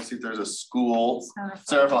 I'm trying to see if there's a school,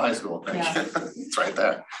 San Rafael High School, thank you. It's right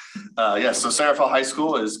there. Yes, so San Rafael High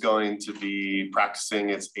School is going to be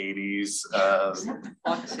practicing its 80s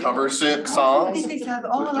cover songs. Oh,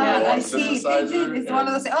 I see. It's one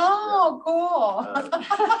of those. Oh, cool.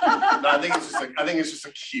 No, I think it's just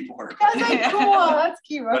a keyboard. That's like cool. That's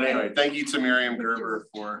cute. But anyway, thank you to Miriam Gerber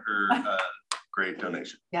for her great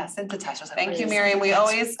donation. Yeah, synthesizers. Thank you, Miriam. We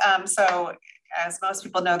always, so as most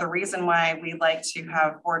people know, the reason why we like to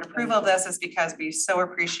have board approval of this is because we so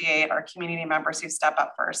appreciate our community members who step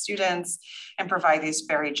up for our students and provide these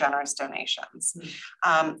very generous donations.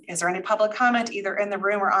 Is there any public comment either in the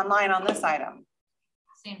room or online on this item?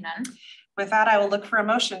 Seeing none. With that, I will look for a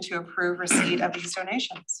motion to approve receipt of these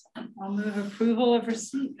donations. I'll move approval of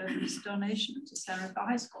receipt of this donation to San Rafael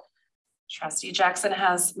High School. Trustee Jackson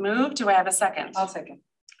has moved. Do I have a second? I'll second.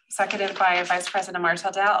 Seconded by Vice President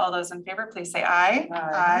Martel Dow. All those in favor, please say aye.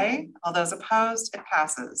 Aye. All those opposed, it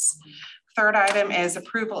passes. Third item is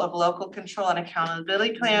approval of local control and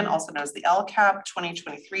accountability plan, also known as the LCAP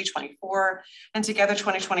 2023-24, and together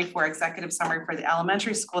 2024 executive summary for the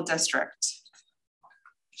elementary school district.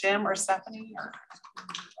 Jim or Stephanie? Or?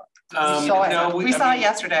 No, we saw it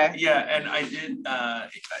yesterday. Yeah, and I did,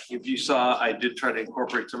 if you saw, I did try to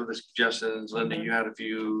incorporate some of the suggestions. Linda, you had a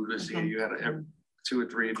few, let's see, you had 2 or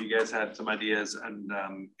 3 of you guys had some ideas, and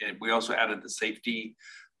we also added the safety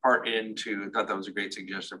part into, I thought that was a great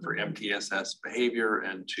suggestion for MTSS behavior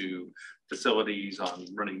and to facilities on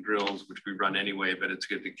running drills, which we run anyway, but it's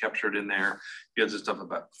good to capture it in there. Gives us stuff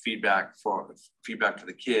about feedback to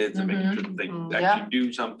the kids and making sure that they actually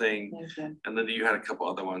do something. And then you had a couple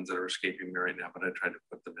other ones that are escaping me right now, but I tried to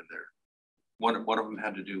put them in there. One of them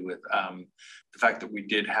had to do with the fact that we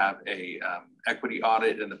did have a equity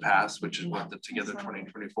audit in the past, which is what the Together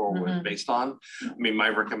 2024 was based on. I mean, my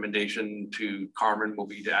recommendation to Carmen will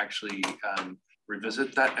be to actually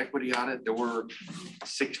revisit that equity audit. There were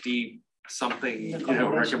 60 something,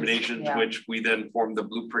 recommendations, which we then formed the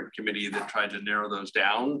blueprint committee that tried to narrow those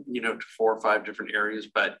down, to 4 or 5 different areas.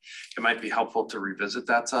 But it might be helpful to revisit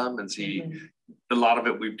that some and see a lot of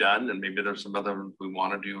it we've done, and maybe there's some other we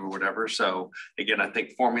want to do or whatever. So again, I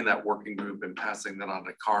think forming that working group and passing that on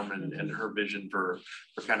to Carmen and her vision for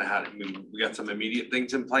kind of how we got some immediate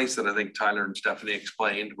things in place that I think Tyler and Stephanie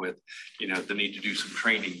explained with, the need to do some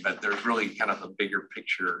training, but there's really kind of a bigger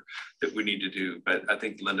picture that we need to do. But I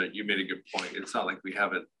think, Linda, you made a good point. It's not like we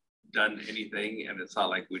haven't done anything, and it's not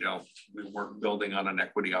like we weren't building on an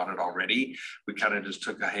equity audit already. We kind of just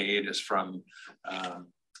took a hiatus from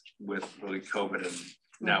with really COVID, and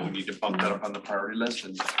now we need to bump that up on the priority list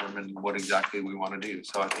and determine what exactly we want to do.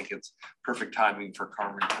 So I think it's perfect timing for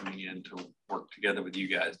Carmen coming in to work together with you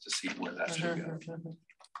guys to see where that should go.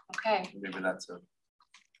 Okay. Maybe that's a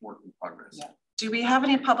work in progress. Yeah. Do we have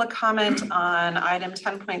any public comment on item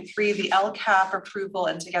 10.3, the LCAP approval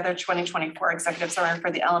and Together 2024 executive summary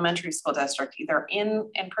for the elementary school district, either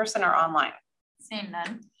in person or online? Seeing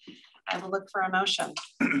none. I will look for a motion.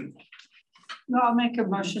 No, I'll make a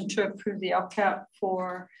motion to approve the LCAP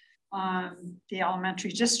for the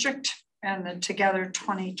elementary district and the Together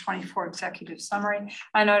 2024 executive summary.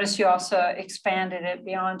 I noticed you also expanded it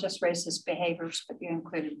beyond just racist behaviors, but you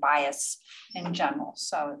included bias in general.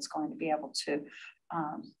 So it's going to be able to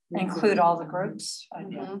include all the groups.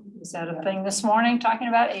 Is that a thing this morning, talking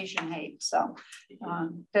about Asian hate? So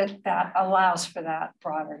that allows for that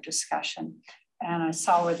broader discussion. And I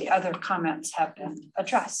saw where the other comments have been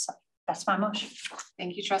addressed. So that's my motion.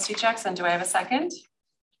 Thank you, Trustee Jackson. Do I have a second?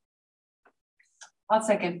 I'll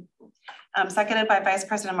second. Seconded by Vice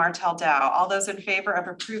President Martel Dow. All those in favor of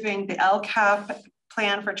approving the LCAP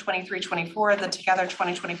plan for 23-24, the Together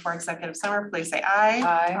 2024 executive summary, please say aye.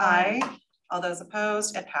 Aye. All those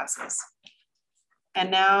opposed, it passes. And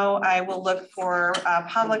now I will look for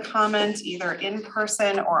public comment, either in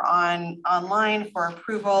person or online, for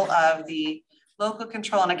approval of the Local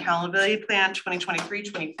Control and Accountability Plan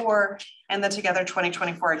 2023-24 and the Together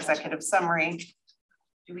 2024 executive summary.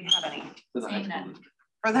 Do we have any?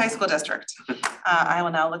 For the high school district. I will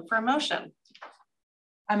now look for a motion.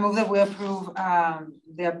 I move that we approve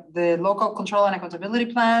the Local Control and Accountability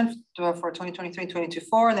Plan for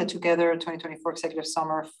 2023-2024 and the Together 2024 executive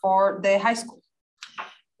summary for the high school.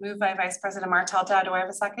 Moved by Vice President Martel Dow. Do I have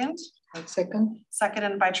a second? Second.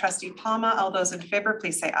 Seconded by Trustee Palma. All those in favor,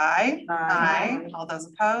 please say aye. Aye. All those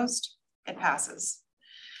opposed, it passes.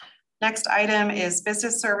 Next item is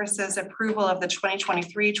Business Services approval of the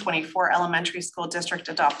 2023-24 elementary school district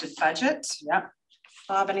adopted budget. Yep.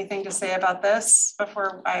 Bob, anything to say about this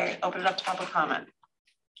before I open it up to public comment?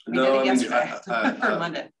 No, I mean, for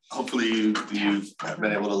Monday. Hopefully you've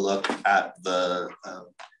been able to look at the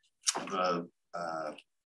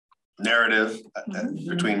narrative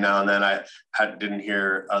between now and then. I didn't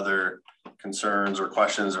hear other concerns or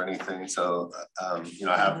questions or anything. So, I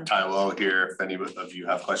have Tylo here if any of you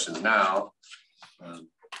have questions now,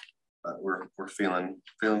 but we're feeling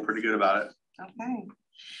pretty good about it. Okay.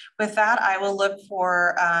 With that, I will look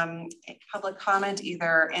for a public comment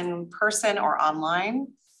either in person or online.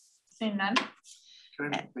 Seeing none.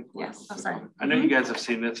 Yes, I'm sorry. I know you guys have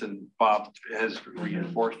seen this and Bob has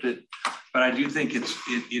reinforced it, but I do think it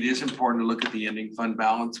is important to look at the ending fund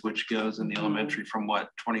balance, which goes in the elementary from what,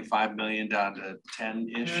 25 million down to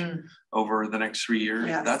 10-ish over the next 3 years.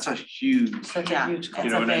 Yes. That's a huge, huge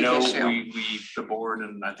and I know we the board,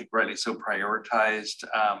 and I think rightly so, prioritized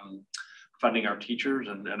funding our teachers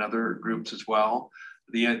and other groups as well.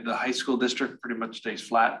 The high school district pretty much stays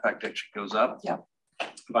flat. In fact, actually goes up. Yep.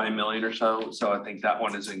 By $1 million or so. So I think that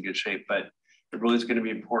one is in good shape, but it really is going to be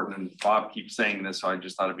important. And Bob keeps saying this, so I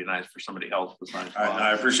just thought it'd be nice for somebody else besides Bob.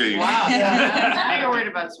 I appreciate you. Wow. Yeah. You're worried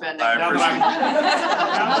about spending. I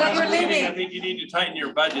I think you need to tighten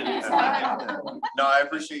your budget. No, I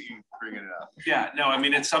appreciate you bringing it up. Yeah, no, I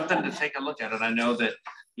mean, it's something to take a look at. And I know that,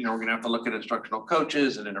 we're going to have to look at instructional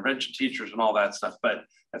coaches and intervention teachers and all that stuff, but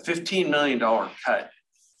a $15 million cut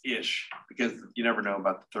ish, because you never know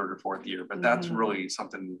about the third or fourth year, but that's really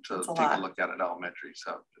something to take a look at elementary.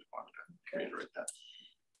 So just wanted to reiterate that.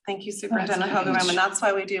 Thank you, Superintendent Hogenheim. And that's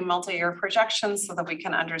why we do multi-year projections so that we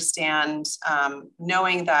can understand,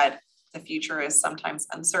 knowing that the future is sometimes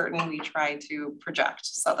uncertain, we try to project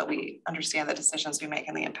so that we understand the decisions we make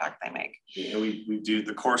and the impact they make. Yeah, we do,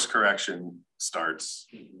 the course correction starts.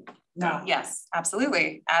 No. Yes,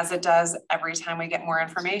 absolutely. As it does every time we get more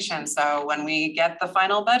information. So when we get the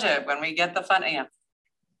final budget, when we get the funding,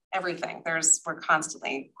 everything, we're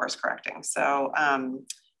constantly course correcting. So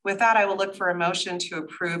with that, I will look for a motion to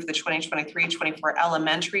approve the 2023-24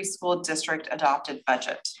 elementary school district adopted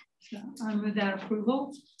budget. I move that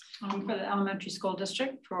approval for the elementary school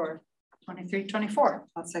district for 23-24.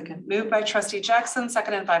 I'll second. Moved by Trustee Jackson,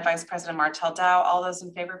 seconded by Vice President Martel Dow. All those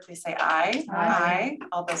in favor, please say aye. Aye.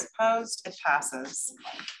 All those opposed, it passes.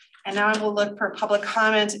 And now I will look for public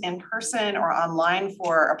comment in person or online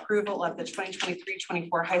for approval of the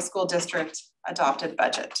 2023-24 high school district adopted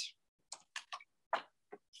budget.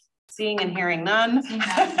 Seeing and hearing none.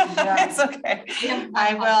 It's okay.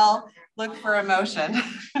 I will look for a motion.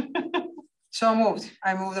 So moved.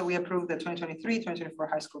 I move that we approve the 2023-2024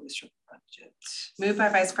 high school district budget. Moved by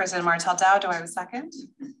Vice President Martel Dow. Do I have a second?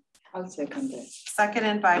 I'll second it.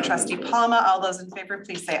 Seconded by Trustee Palma. All those in favor,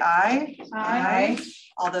 please say aye. Aye.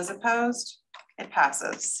 All those opposed, it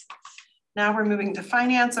passes. Now we're moving to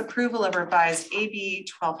finance, approval of revised AB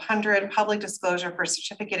 1200, public disclosure for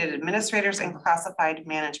certificated administrators and classified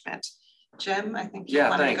management. Jim, I think you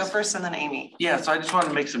wanted to go first and then Amy. Yeah, so I just want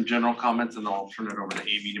to make some general comments and then I'll turn it over to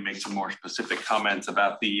Amy to make some more specific comments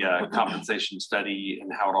about the compensation study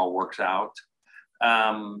and how it all works out.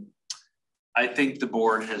 I think the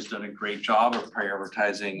board has done a great job of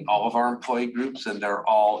prioritizing all of our employee groups and they're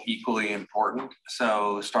all equally important.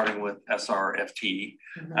 So starting with SRFT,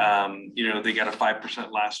 you know, they got a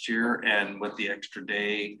 5% last year, and with the extra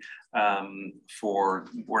day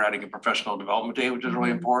we're adding a professional development day, which is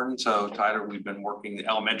really important. So Tyler, we've been working,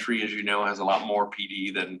 elementary, as you know, has a lot more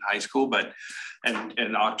PD than high school, but and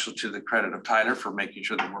actually to the credit of Tyler for making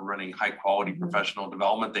sure that we're running high quality professional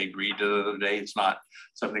development. They agreed to the other day. It's not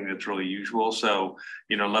something that's really usual. So,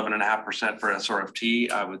 you know, 11.5% for SRFT.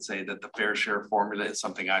 I would say that the fair share formula is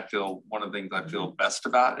something I feel, one of the things I feel best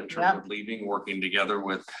about in terms of leading, working together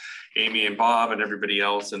with Amy and Bob and everybody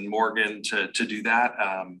else and Morgan to do that.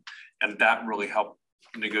 And that really helped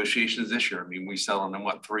negotiations this year. I mean, we settled in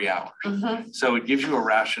what, 3 hours. So it gives you a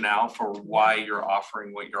rationale for why you're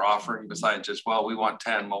offering what you're offering, besides just, well, we want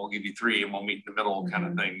 10, well, we'll give you 3 and we'll meet in the middle kind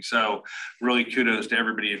of thing. So really kudos to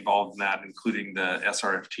everybody involved in that, including the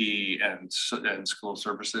SRFT and school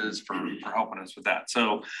services for helping us with that.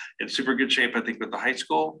 So it's super good shape, I think, with the high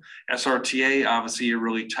school. SRTA, obviously a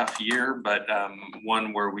really tough year, but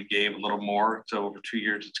one where we gave a little more. So over 2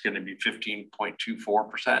 years, it's going to be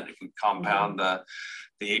 15.24% if we compound the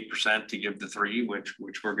 8% to give the 3, which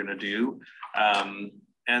we're going to do.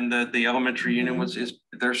 And the elementary unit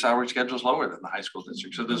their salary schedule is lower than the high school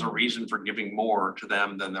district. So there's a reason for giving more to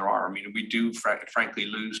them than there are. I mean, we do frankly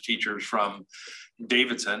lose teachers from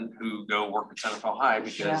Davidson who go work at Santa Fe High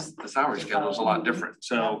because the salary schedule is a lot different.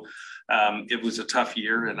 So it was a tough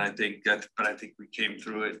year, and I think we came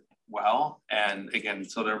through it well. And again,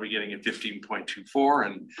 so they'll be getting a 15.24,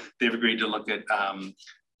 and they've agreed to look at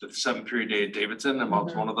the 7-period day at Davidson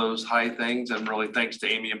amongst one of those high things. And really thanks to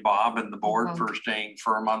Amy and Bob and the board for staying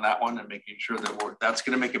firm on that one and making sure that that's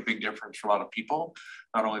going to make a big difference for a lot of people,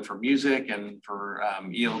 not only for music and for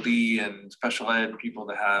ELD and special ed people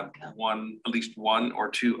that have at least one or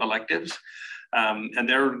 2 electives. And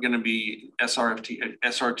they're going to be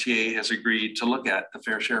SRTA has agreed to look at the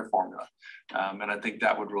fair share formula. And I think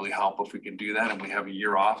that would really help if we can do that. And we have a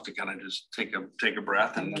year off to kind of just take a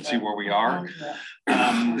breath and see where we are.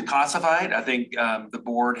 The classified, I think the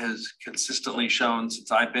board has consistently shown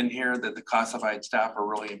since I've been here that the classified staff are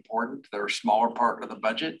really important. They're a smaller part of the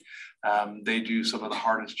budget. They do some of the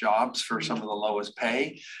hardest jobs for some of the lowest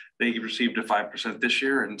pay. They received a 5% this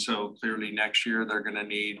year. And so clearly next year, they're going to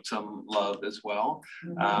need some love as well.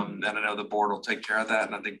 And I know the board will take care of that.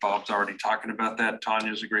 And I think Bob's already talking about that.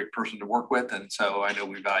 Tanya's a great person to work with. And so I know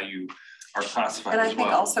we value our classified and as well. I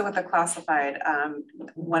think also with the classified,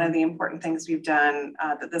 one of the important things we've done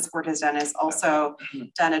that this board has done is also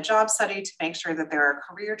done a job study to make sure that there are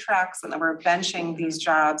career tracks and that we're benching these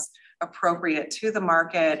jobs appropriate to the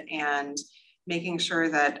market and making sure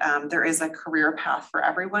that there is a career path for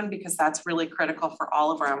everyone, because that's really critical for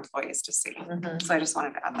all of our employees to see. So I just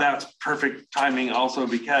wanted to add that. That's perfect timing also,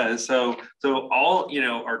 because so all, you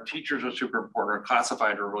know, our teachers are super important, our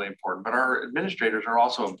classified are really important, but our administrators are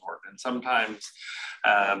also important. And sometimes,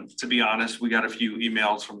 to be honest, we got a few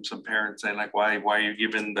emails from some parents saying like, why are you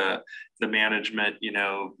giving the management,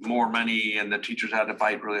 more money, and the teachers had to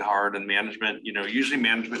fight really hard, and management, usually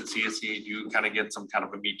management at CSE, you kind of get some kind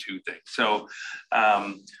of a Me Too thing. So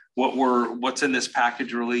what's in this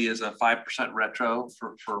package really is a 5% retro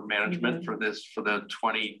for management for the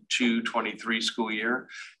 22-23 school year.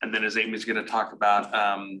 And then as Amy's going to talk about,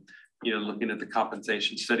 looking at the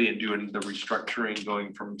compensation study and doing the restructuring,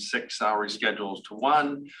 going from 6 salary schedules to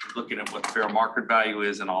 1, looking at what fair market value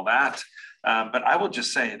is and all that. But I will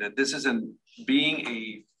just say that this isn't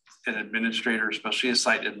being an administrator, especially a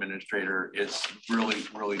site administrator, is really,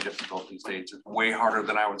 really difficult these days. It's way harder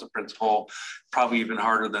than I was a principal, probably even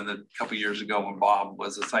harder than a couple of years ago when Bob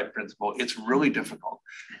was a site principal. It's really difficult.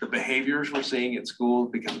 The behaviors we're seeing at schools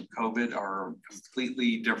because of COVID are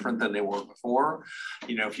completely different than they were before.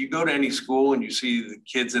 If you go to any school and you see the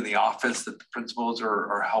kids in the office that the principals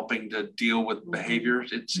are helping to deal with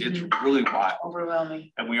behaviors, it's really wild.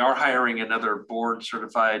 Overwhelming. And we are hiring another board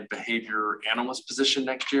certified behavior analyst position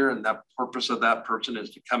next year. And the purpose of that person is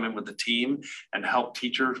to come in with a team and help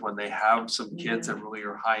teachers when they have some kids that really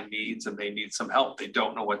are high needs and they need some help. They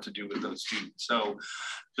don't know what to do with those students. So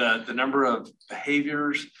the number of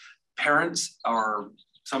behaviors, parents are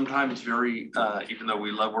sometimes very, even though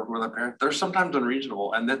we love working with our parents, they're sometimes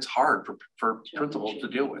unreasonable, and that's hard for principals to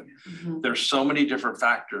deal with. There's so many different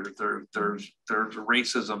factors. There's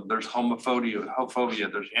racism, there's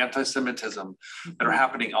homophobia, there's anti-Semitism that are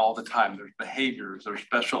happening all the time. There's behaviors, there's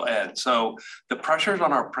special ed. So the pressures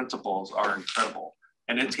on our principals are incredible.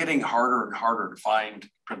 And it's getting harder and harder to find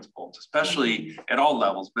principals, especially at all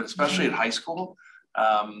levels, but especially at high school.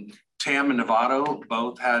 TAM and Novato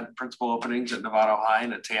both had principal openings at Novato High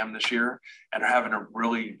and at TAM this year, and are having a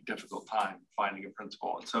really difficult time finding a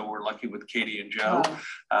principal. And so we're lucky with Katie and Joe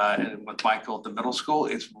and with Michael at the middle school.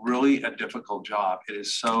 It's really a difficult job. It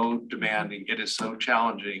is so demanding. It is so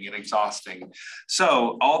challenging and exhausting.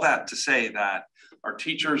 So all that to say that our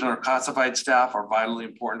teachers and our classified staff are vitally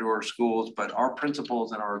important to our schools, but our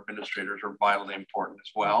principals and our administrators are vitally important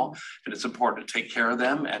as well. And it's important to take care of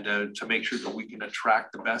them and to make sure that we can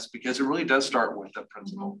attract the best, because it really does start with the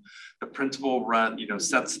principal. The principal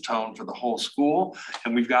sets the tone for the whole school,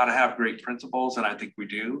 and we've got to have great principals, and I think we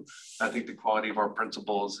do. I think the quality of our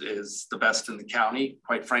principals is the best in the county,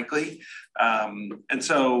 quite frankly. And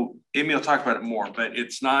so Amy will talk about it more, but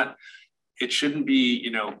it shouldn't be,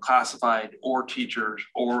 classified or teachers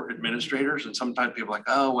or administrators. And sometimes people are like,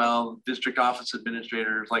 oh, well, district office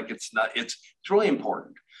administrators, it's really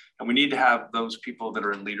important. And we need to have those people that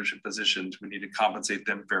are in leadership positions. We need to compensate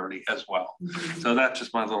them fairly as well. So that's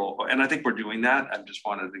just my and I think we're doing that. I just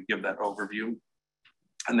wanted to give that overview.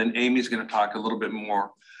 And then Amy's going to talk a little bit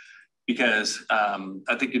more, because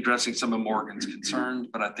I think addressing some of Morgan's concerns,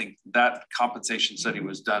 but I think that compensation study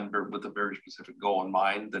was done with a very specific goal in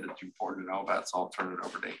mind that it's important to know about. So I'll turn it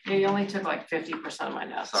over to you. Yeah, you only took like 50% of my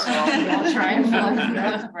notes. Sorry. So I'll try and fill in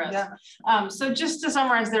the rest. So just to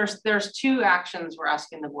summarize, there's 2 actions we're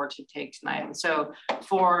asking the board to take tonight. And so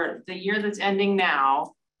for the year that's ending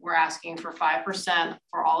now, we're asking for 5%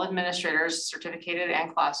 for all administrators, certificated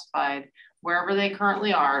and classified, wherever they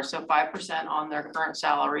currently are. So 5% on their current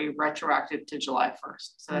salary, retroactive to July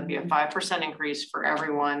 1st. So that'd be a 5% increase for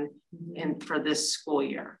everyone for this school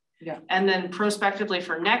year. Yeah. And then prospectively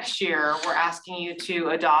for next year, we're asking you to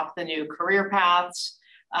adopt the new career paths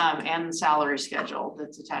and the salary schedule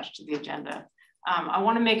that's attached to the agenda. I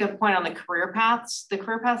want to make a point on the career paths. The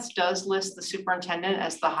career paths does list the superintendent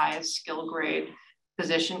as the highest skill grade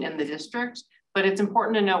position in the district. But it's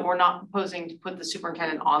important to note we're not proposing to put the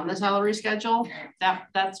superintendent on the salary schedule.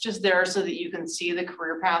 That's just there so that you can see the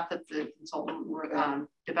career path that the consultant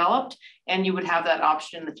developed, and you would have that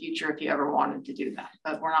option in the future if you ever wanted to do that.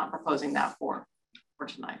 But we're not proposing that for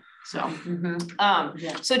tonight. So,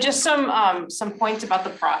 so just some points about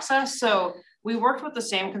the process. So we worked with the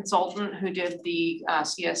same consultant who did the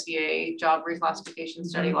CSEA job reclassification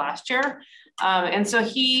study last year. And so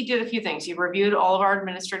he did a few things. He reviewed all of our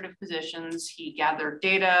administrative positions. He gathered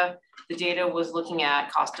data. The data was looking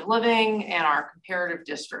at cost of living and our comparative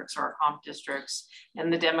districts, or our comp districts,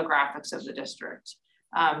 and the demographics of the district.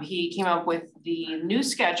 He came up with the new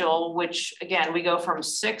schedule, which again, we go from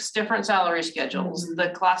 6 different salary schedules. The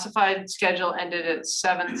classified schedule ended at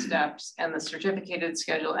 7 steps and the certificated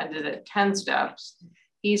schedule ended at 10 steps.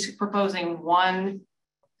 He's proposing one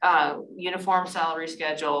uniform salary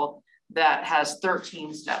schedule that has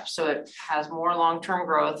 13 steps. So it has more long-term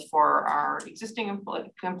growth for our existing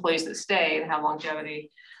employees that stay and have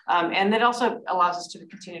longevity. And that also allows us to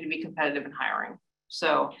continue to be competitive in hiring.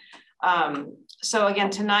 So So again,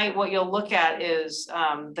 tonight, what you'll look at is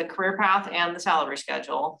the career path and the salary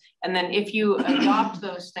schedule. And then if you adopt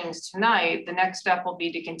those things tonight, the next step will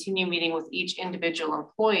be to continue meeting with each individual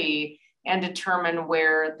employee and determine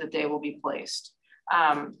where that they will be placed.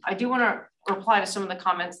 I do want to reply to some of the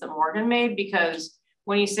comments that Morgan made, because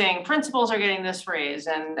when he's saying principals are getting this raise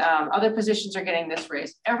and other positions are getting this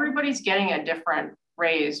raise, everybody's getting a different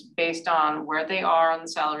raise based on where they are on the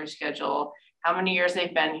salary schedule, how many years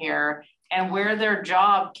they've been here, and where their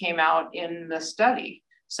job came out in the study.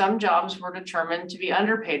 Some jobs were determined to be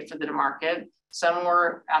underpaid for the market, some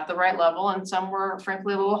were at the right level, and some were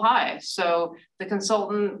frankly a little high. So the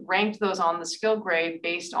consultant ranked those on the skill grade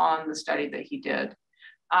based on the study that he did.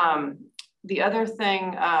 The other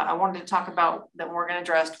thing I wanted to talk about that Morgan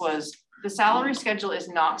addressed was the salary schedule is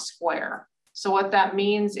not square. So what that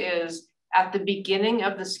means is at the beginning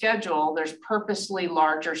of the schedule, there's purposely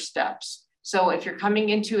larger steps. So if you're coming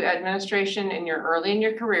into administration and you're early in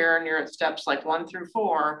your career and you're at steps like 1 through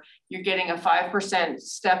 4, you're getting a 5%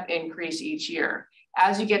 step increase each year.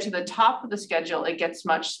 As you get to the top of the schedule, it gets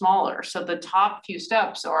much smaller. So the top few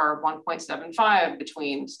steps are 1.75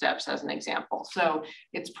 between steps, as an example. So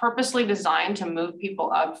it's purposely designed to move people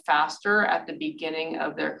up faster at the beginning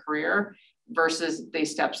of their career versus the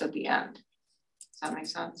steps at the end. Does that make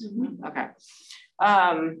sense? Mm-hmm. Okay.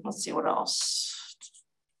 Let's see what else.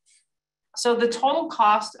 So the total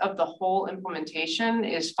cost of the whole implementation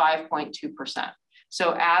is 5.2%.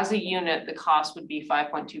 So as a unit, the cost would be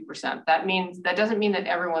 5.2%. That doesn't mean that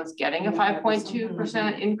everyone's getting a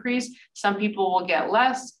 5.2% increase. Some people will get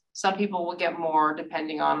less, some people will get more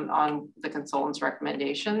depending on the consultant's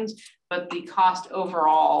recommendations, but the cost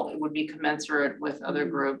overall would be commensurate with other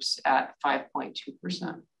groups at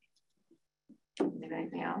 5.2%.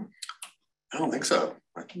 Anything else? I don't think so.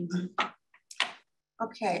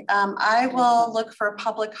 Okay, I will look for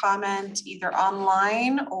public comment either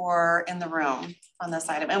online or in the room on this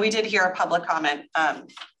item. And we did hear a public comment,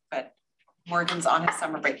 but Morgan's on his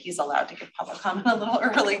summer break. He's allowed to give public comment a little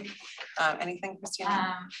early. Anything,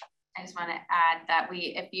 Christina? I just want to add that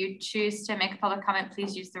if you choose to make a public comment,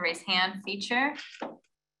 please use the raise hand feature.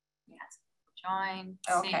 Yes, join.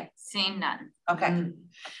 Okay. Seeing none. Okay.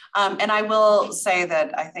 And I will say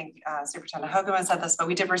that I think Superintendent Hogeman said this, but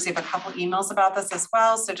we did receive a couple emails about this as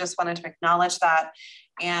well. So just wanted to acknowledge that.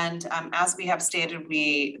 And as we have stated,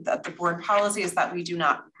 the board policy is that we do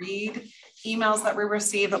not read emails that we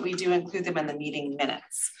receive, but we do include them in the meeting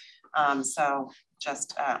minutes. So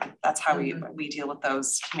just that's how we deal with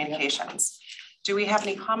those communications. Do we have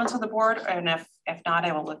any comments on the board? And if not,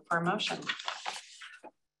 I will look for a motion.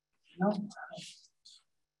 No.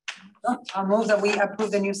 I'll move that we approve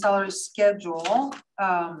the new salary schedule.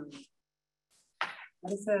 What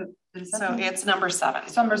is it? So it's number 7.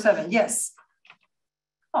 It's number 7, yes.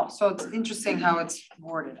 Oh, so it's interesting how it's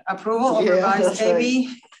worded. Approval of revised AB.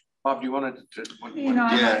 Right. Bob, do you want to? You know,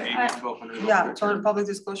 Yeah, total public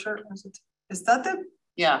disclosure. Is that the?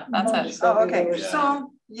 Yeah, that's it. Oh, okay. Yeah.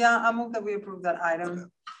 So yeah, I move that we approve that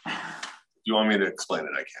item. Do you want me to explain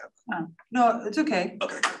it? I can. No, it's okay.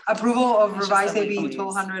 Okay. Approval of revised AB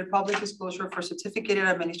 1200 public disclosure for certificated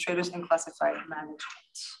administrators and classified management.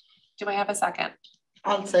 Do I have a second?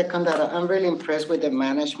 I'll second that. I'm really impressed with the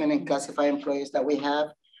management and classified employees that we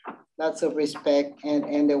have. Lots of respect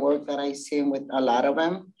and the work that I see with a lot of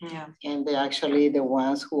them. Yeah. And they're actually the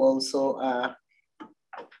ones who also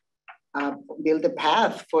build the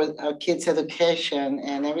path for our kids' education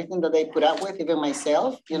and everything that they put up with, even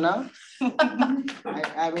myself, you know.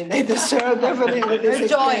 I mean, they deserve definitely this. Your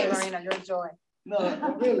joy, Marina, your joy.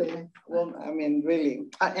 No, really. Well, I mean, really.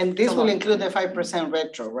 And this will include the 5%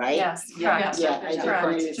 retro, right? Yes. Yeah. Yeah, I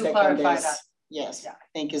definitely To second clarify this. that. Yes, Yeah.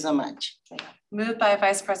 thank you so much. Moved by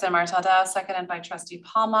Vice President Martel, seconded by Trustee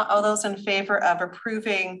Palma. All those in favor of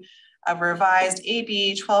approving a revised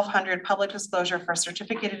AB 1200 public disclosure for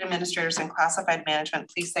certificated administrators and classified management,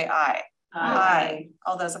 please say aye. Aye.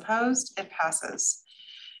 All those opposed, it passes.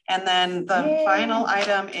 And then the final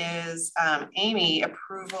item is Amy,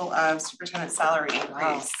 approval of superintendent salary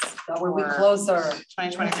increase. That will be closer.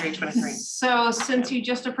 2023-23. So since you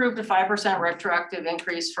just approved a 5% retroactive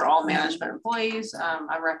increase for all management employees,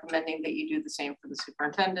 I'm recommending that you do the same for the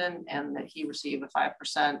superintendent and that he receive a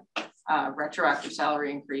 5% retroactive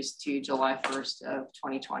salary increase to July 1st of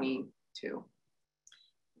 2022.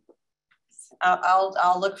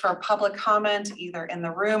 I'll look for a public comment either in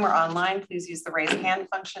the room or online. Please use the raise hand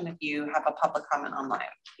function if you have a public comment online.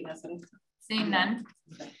 Seeing none.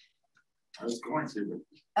 I was going to.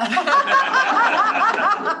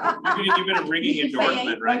 You've been a ringing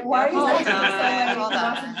endorsement, right? Well,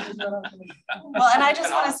 and I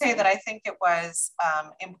just want to say that I think it was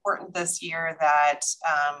important this year that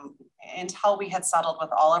until we had settled with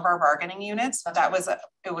all of our bargaining units,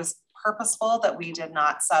 it was purposeful that we did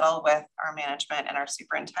not settle with our management and our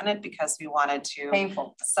superintendent because we wanted to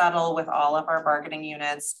settle with all of our bargaining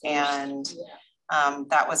units, and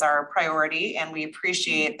that was our priority, and we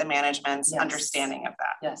appreciate the management's understanding of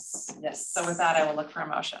that. Yes, yes. So with that, I will look for a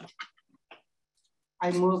motion.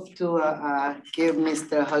 I move to give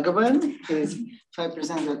Mr. Hugaban his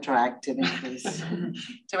 5% retroactive increase.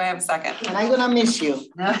 Do I have a second? And I'm gonna miss you.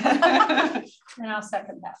 And I'll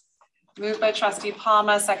second that. Moved by trustee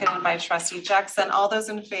Palma, seconded by trustee Jackson. All those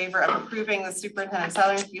in favor of approving the superintendent's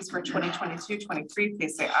salary increase for 2022-23,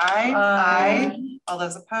 please say aye. Aye. All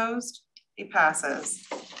those opposed? It passes.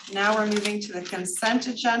 Now we're moving to the consent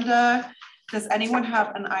agenda. Does anyone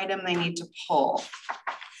have an item they need to pull?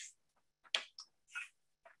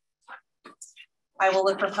 I will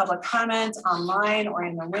look for public comment online or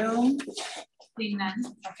in the room. Seeing none.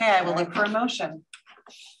 Okay, I will look for a motion.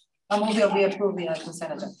 I'll move that we approve the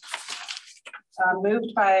consent agenda.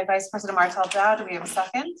 Moved by Vice President Martel Dow. Do we have a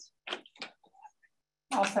second?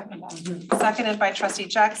 I'll second that. Seconded by trustee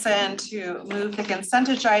Jackson to move the consent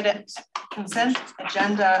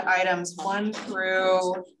agenda items 1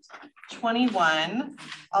 through 21.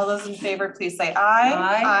 All those in favor, please say aye.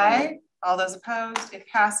 Aye. Aye. All those opposed, it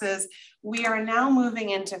passes. We are now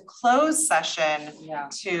moving into closed session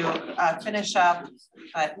to finish up,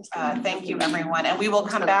 but thank you everyone. And we will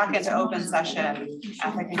come back into open session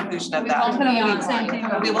at the conclusion of that. Same thing.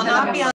 We will not be on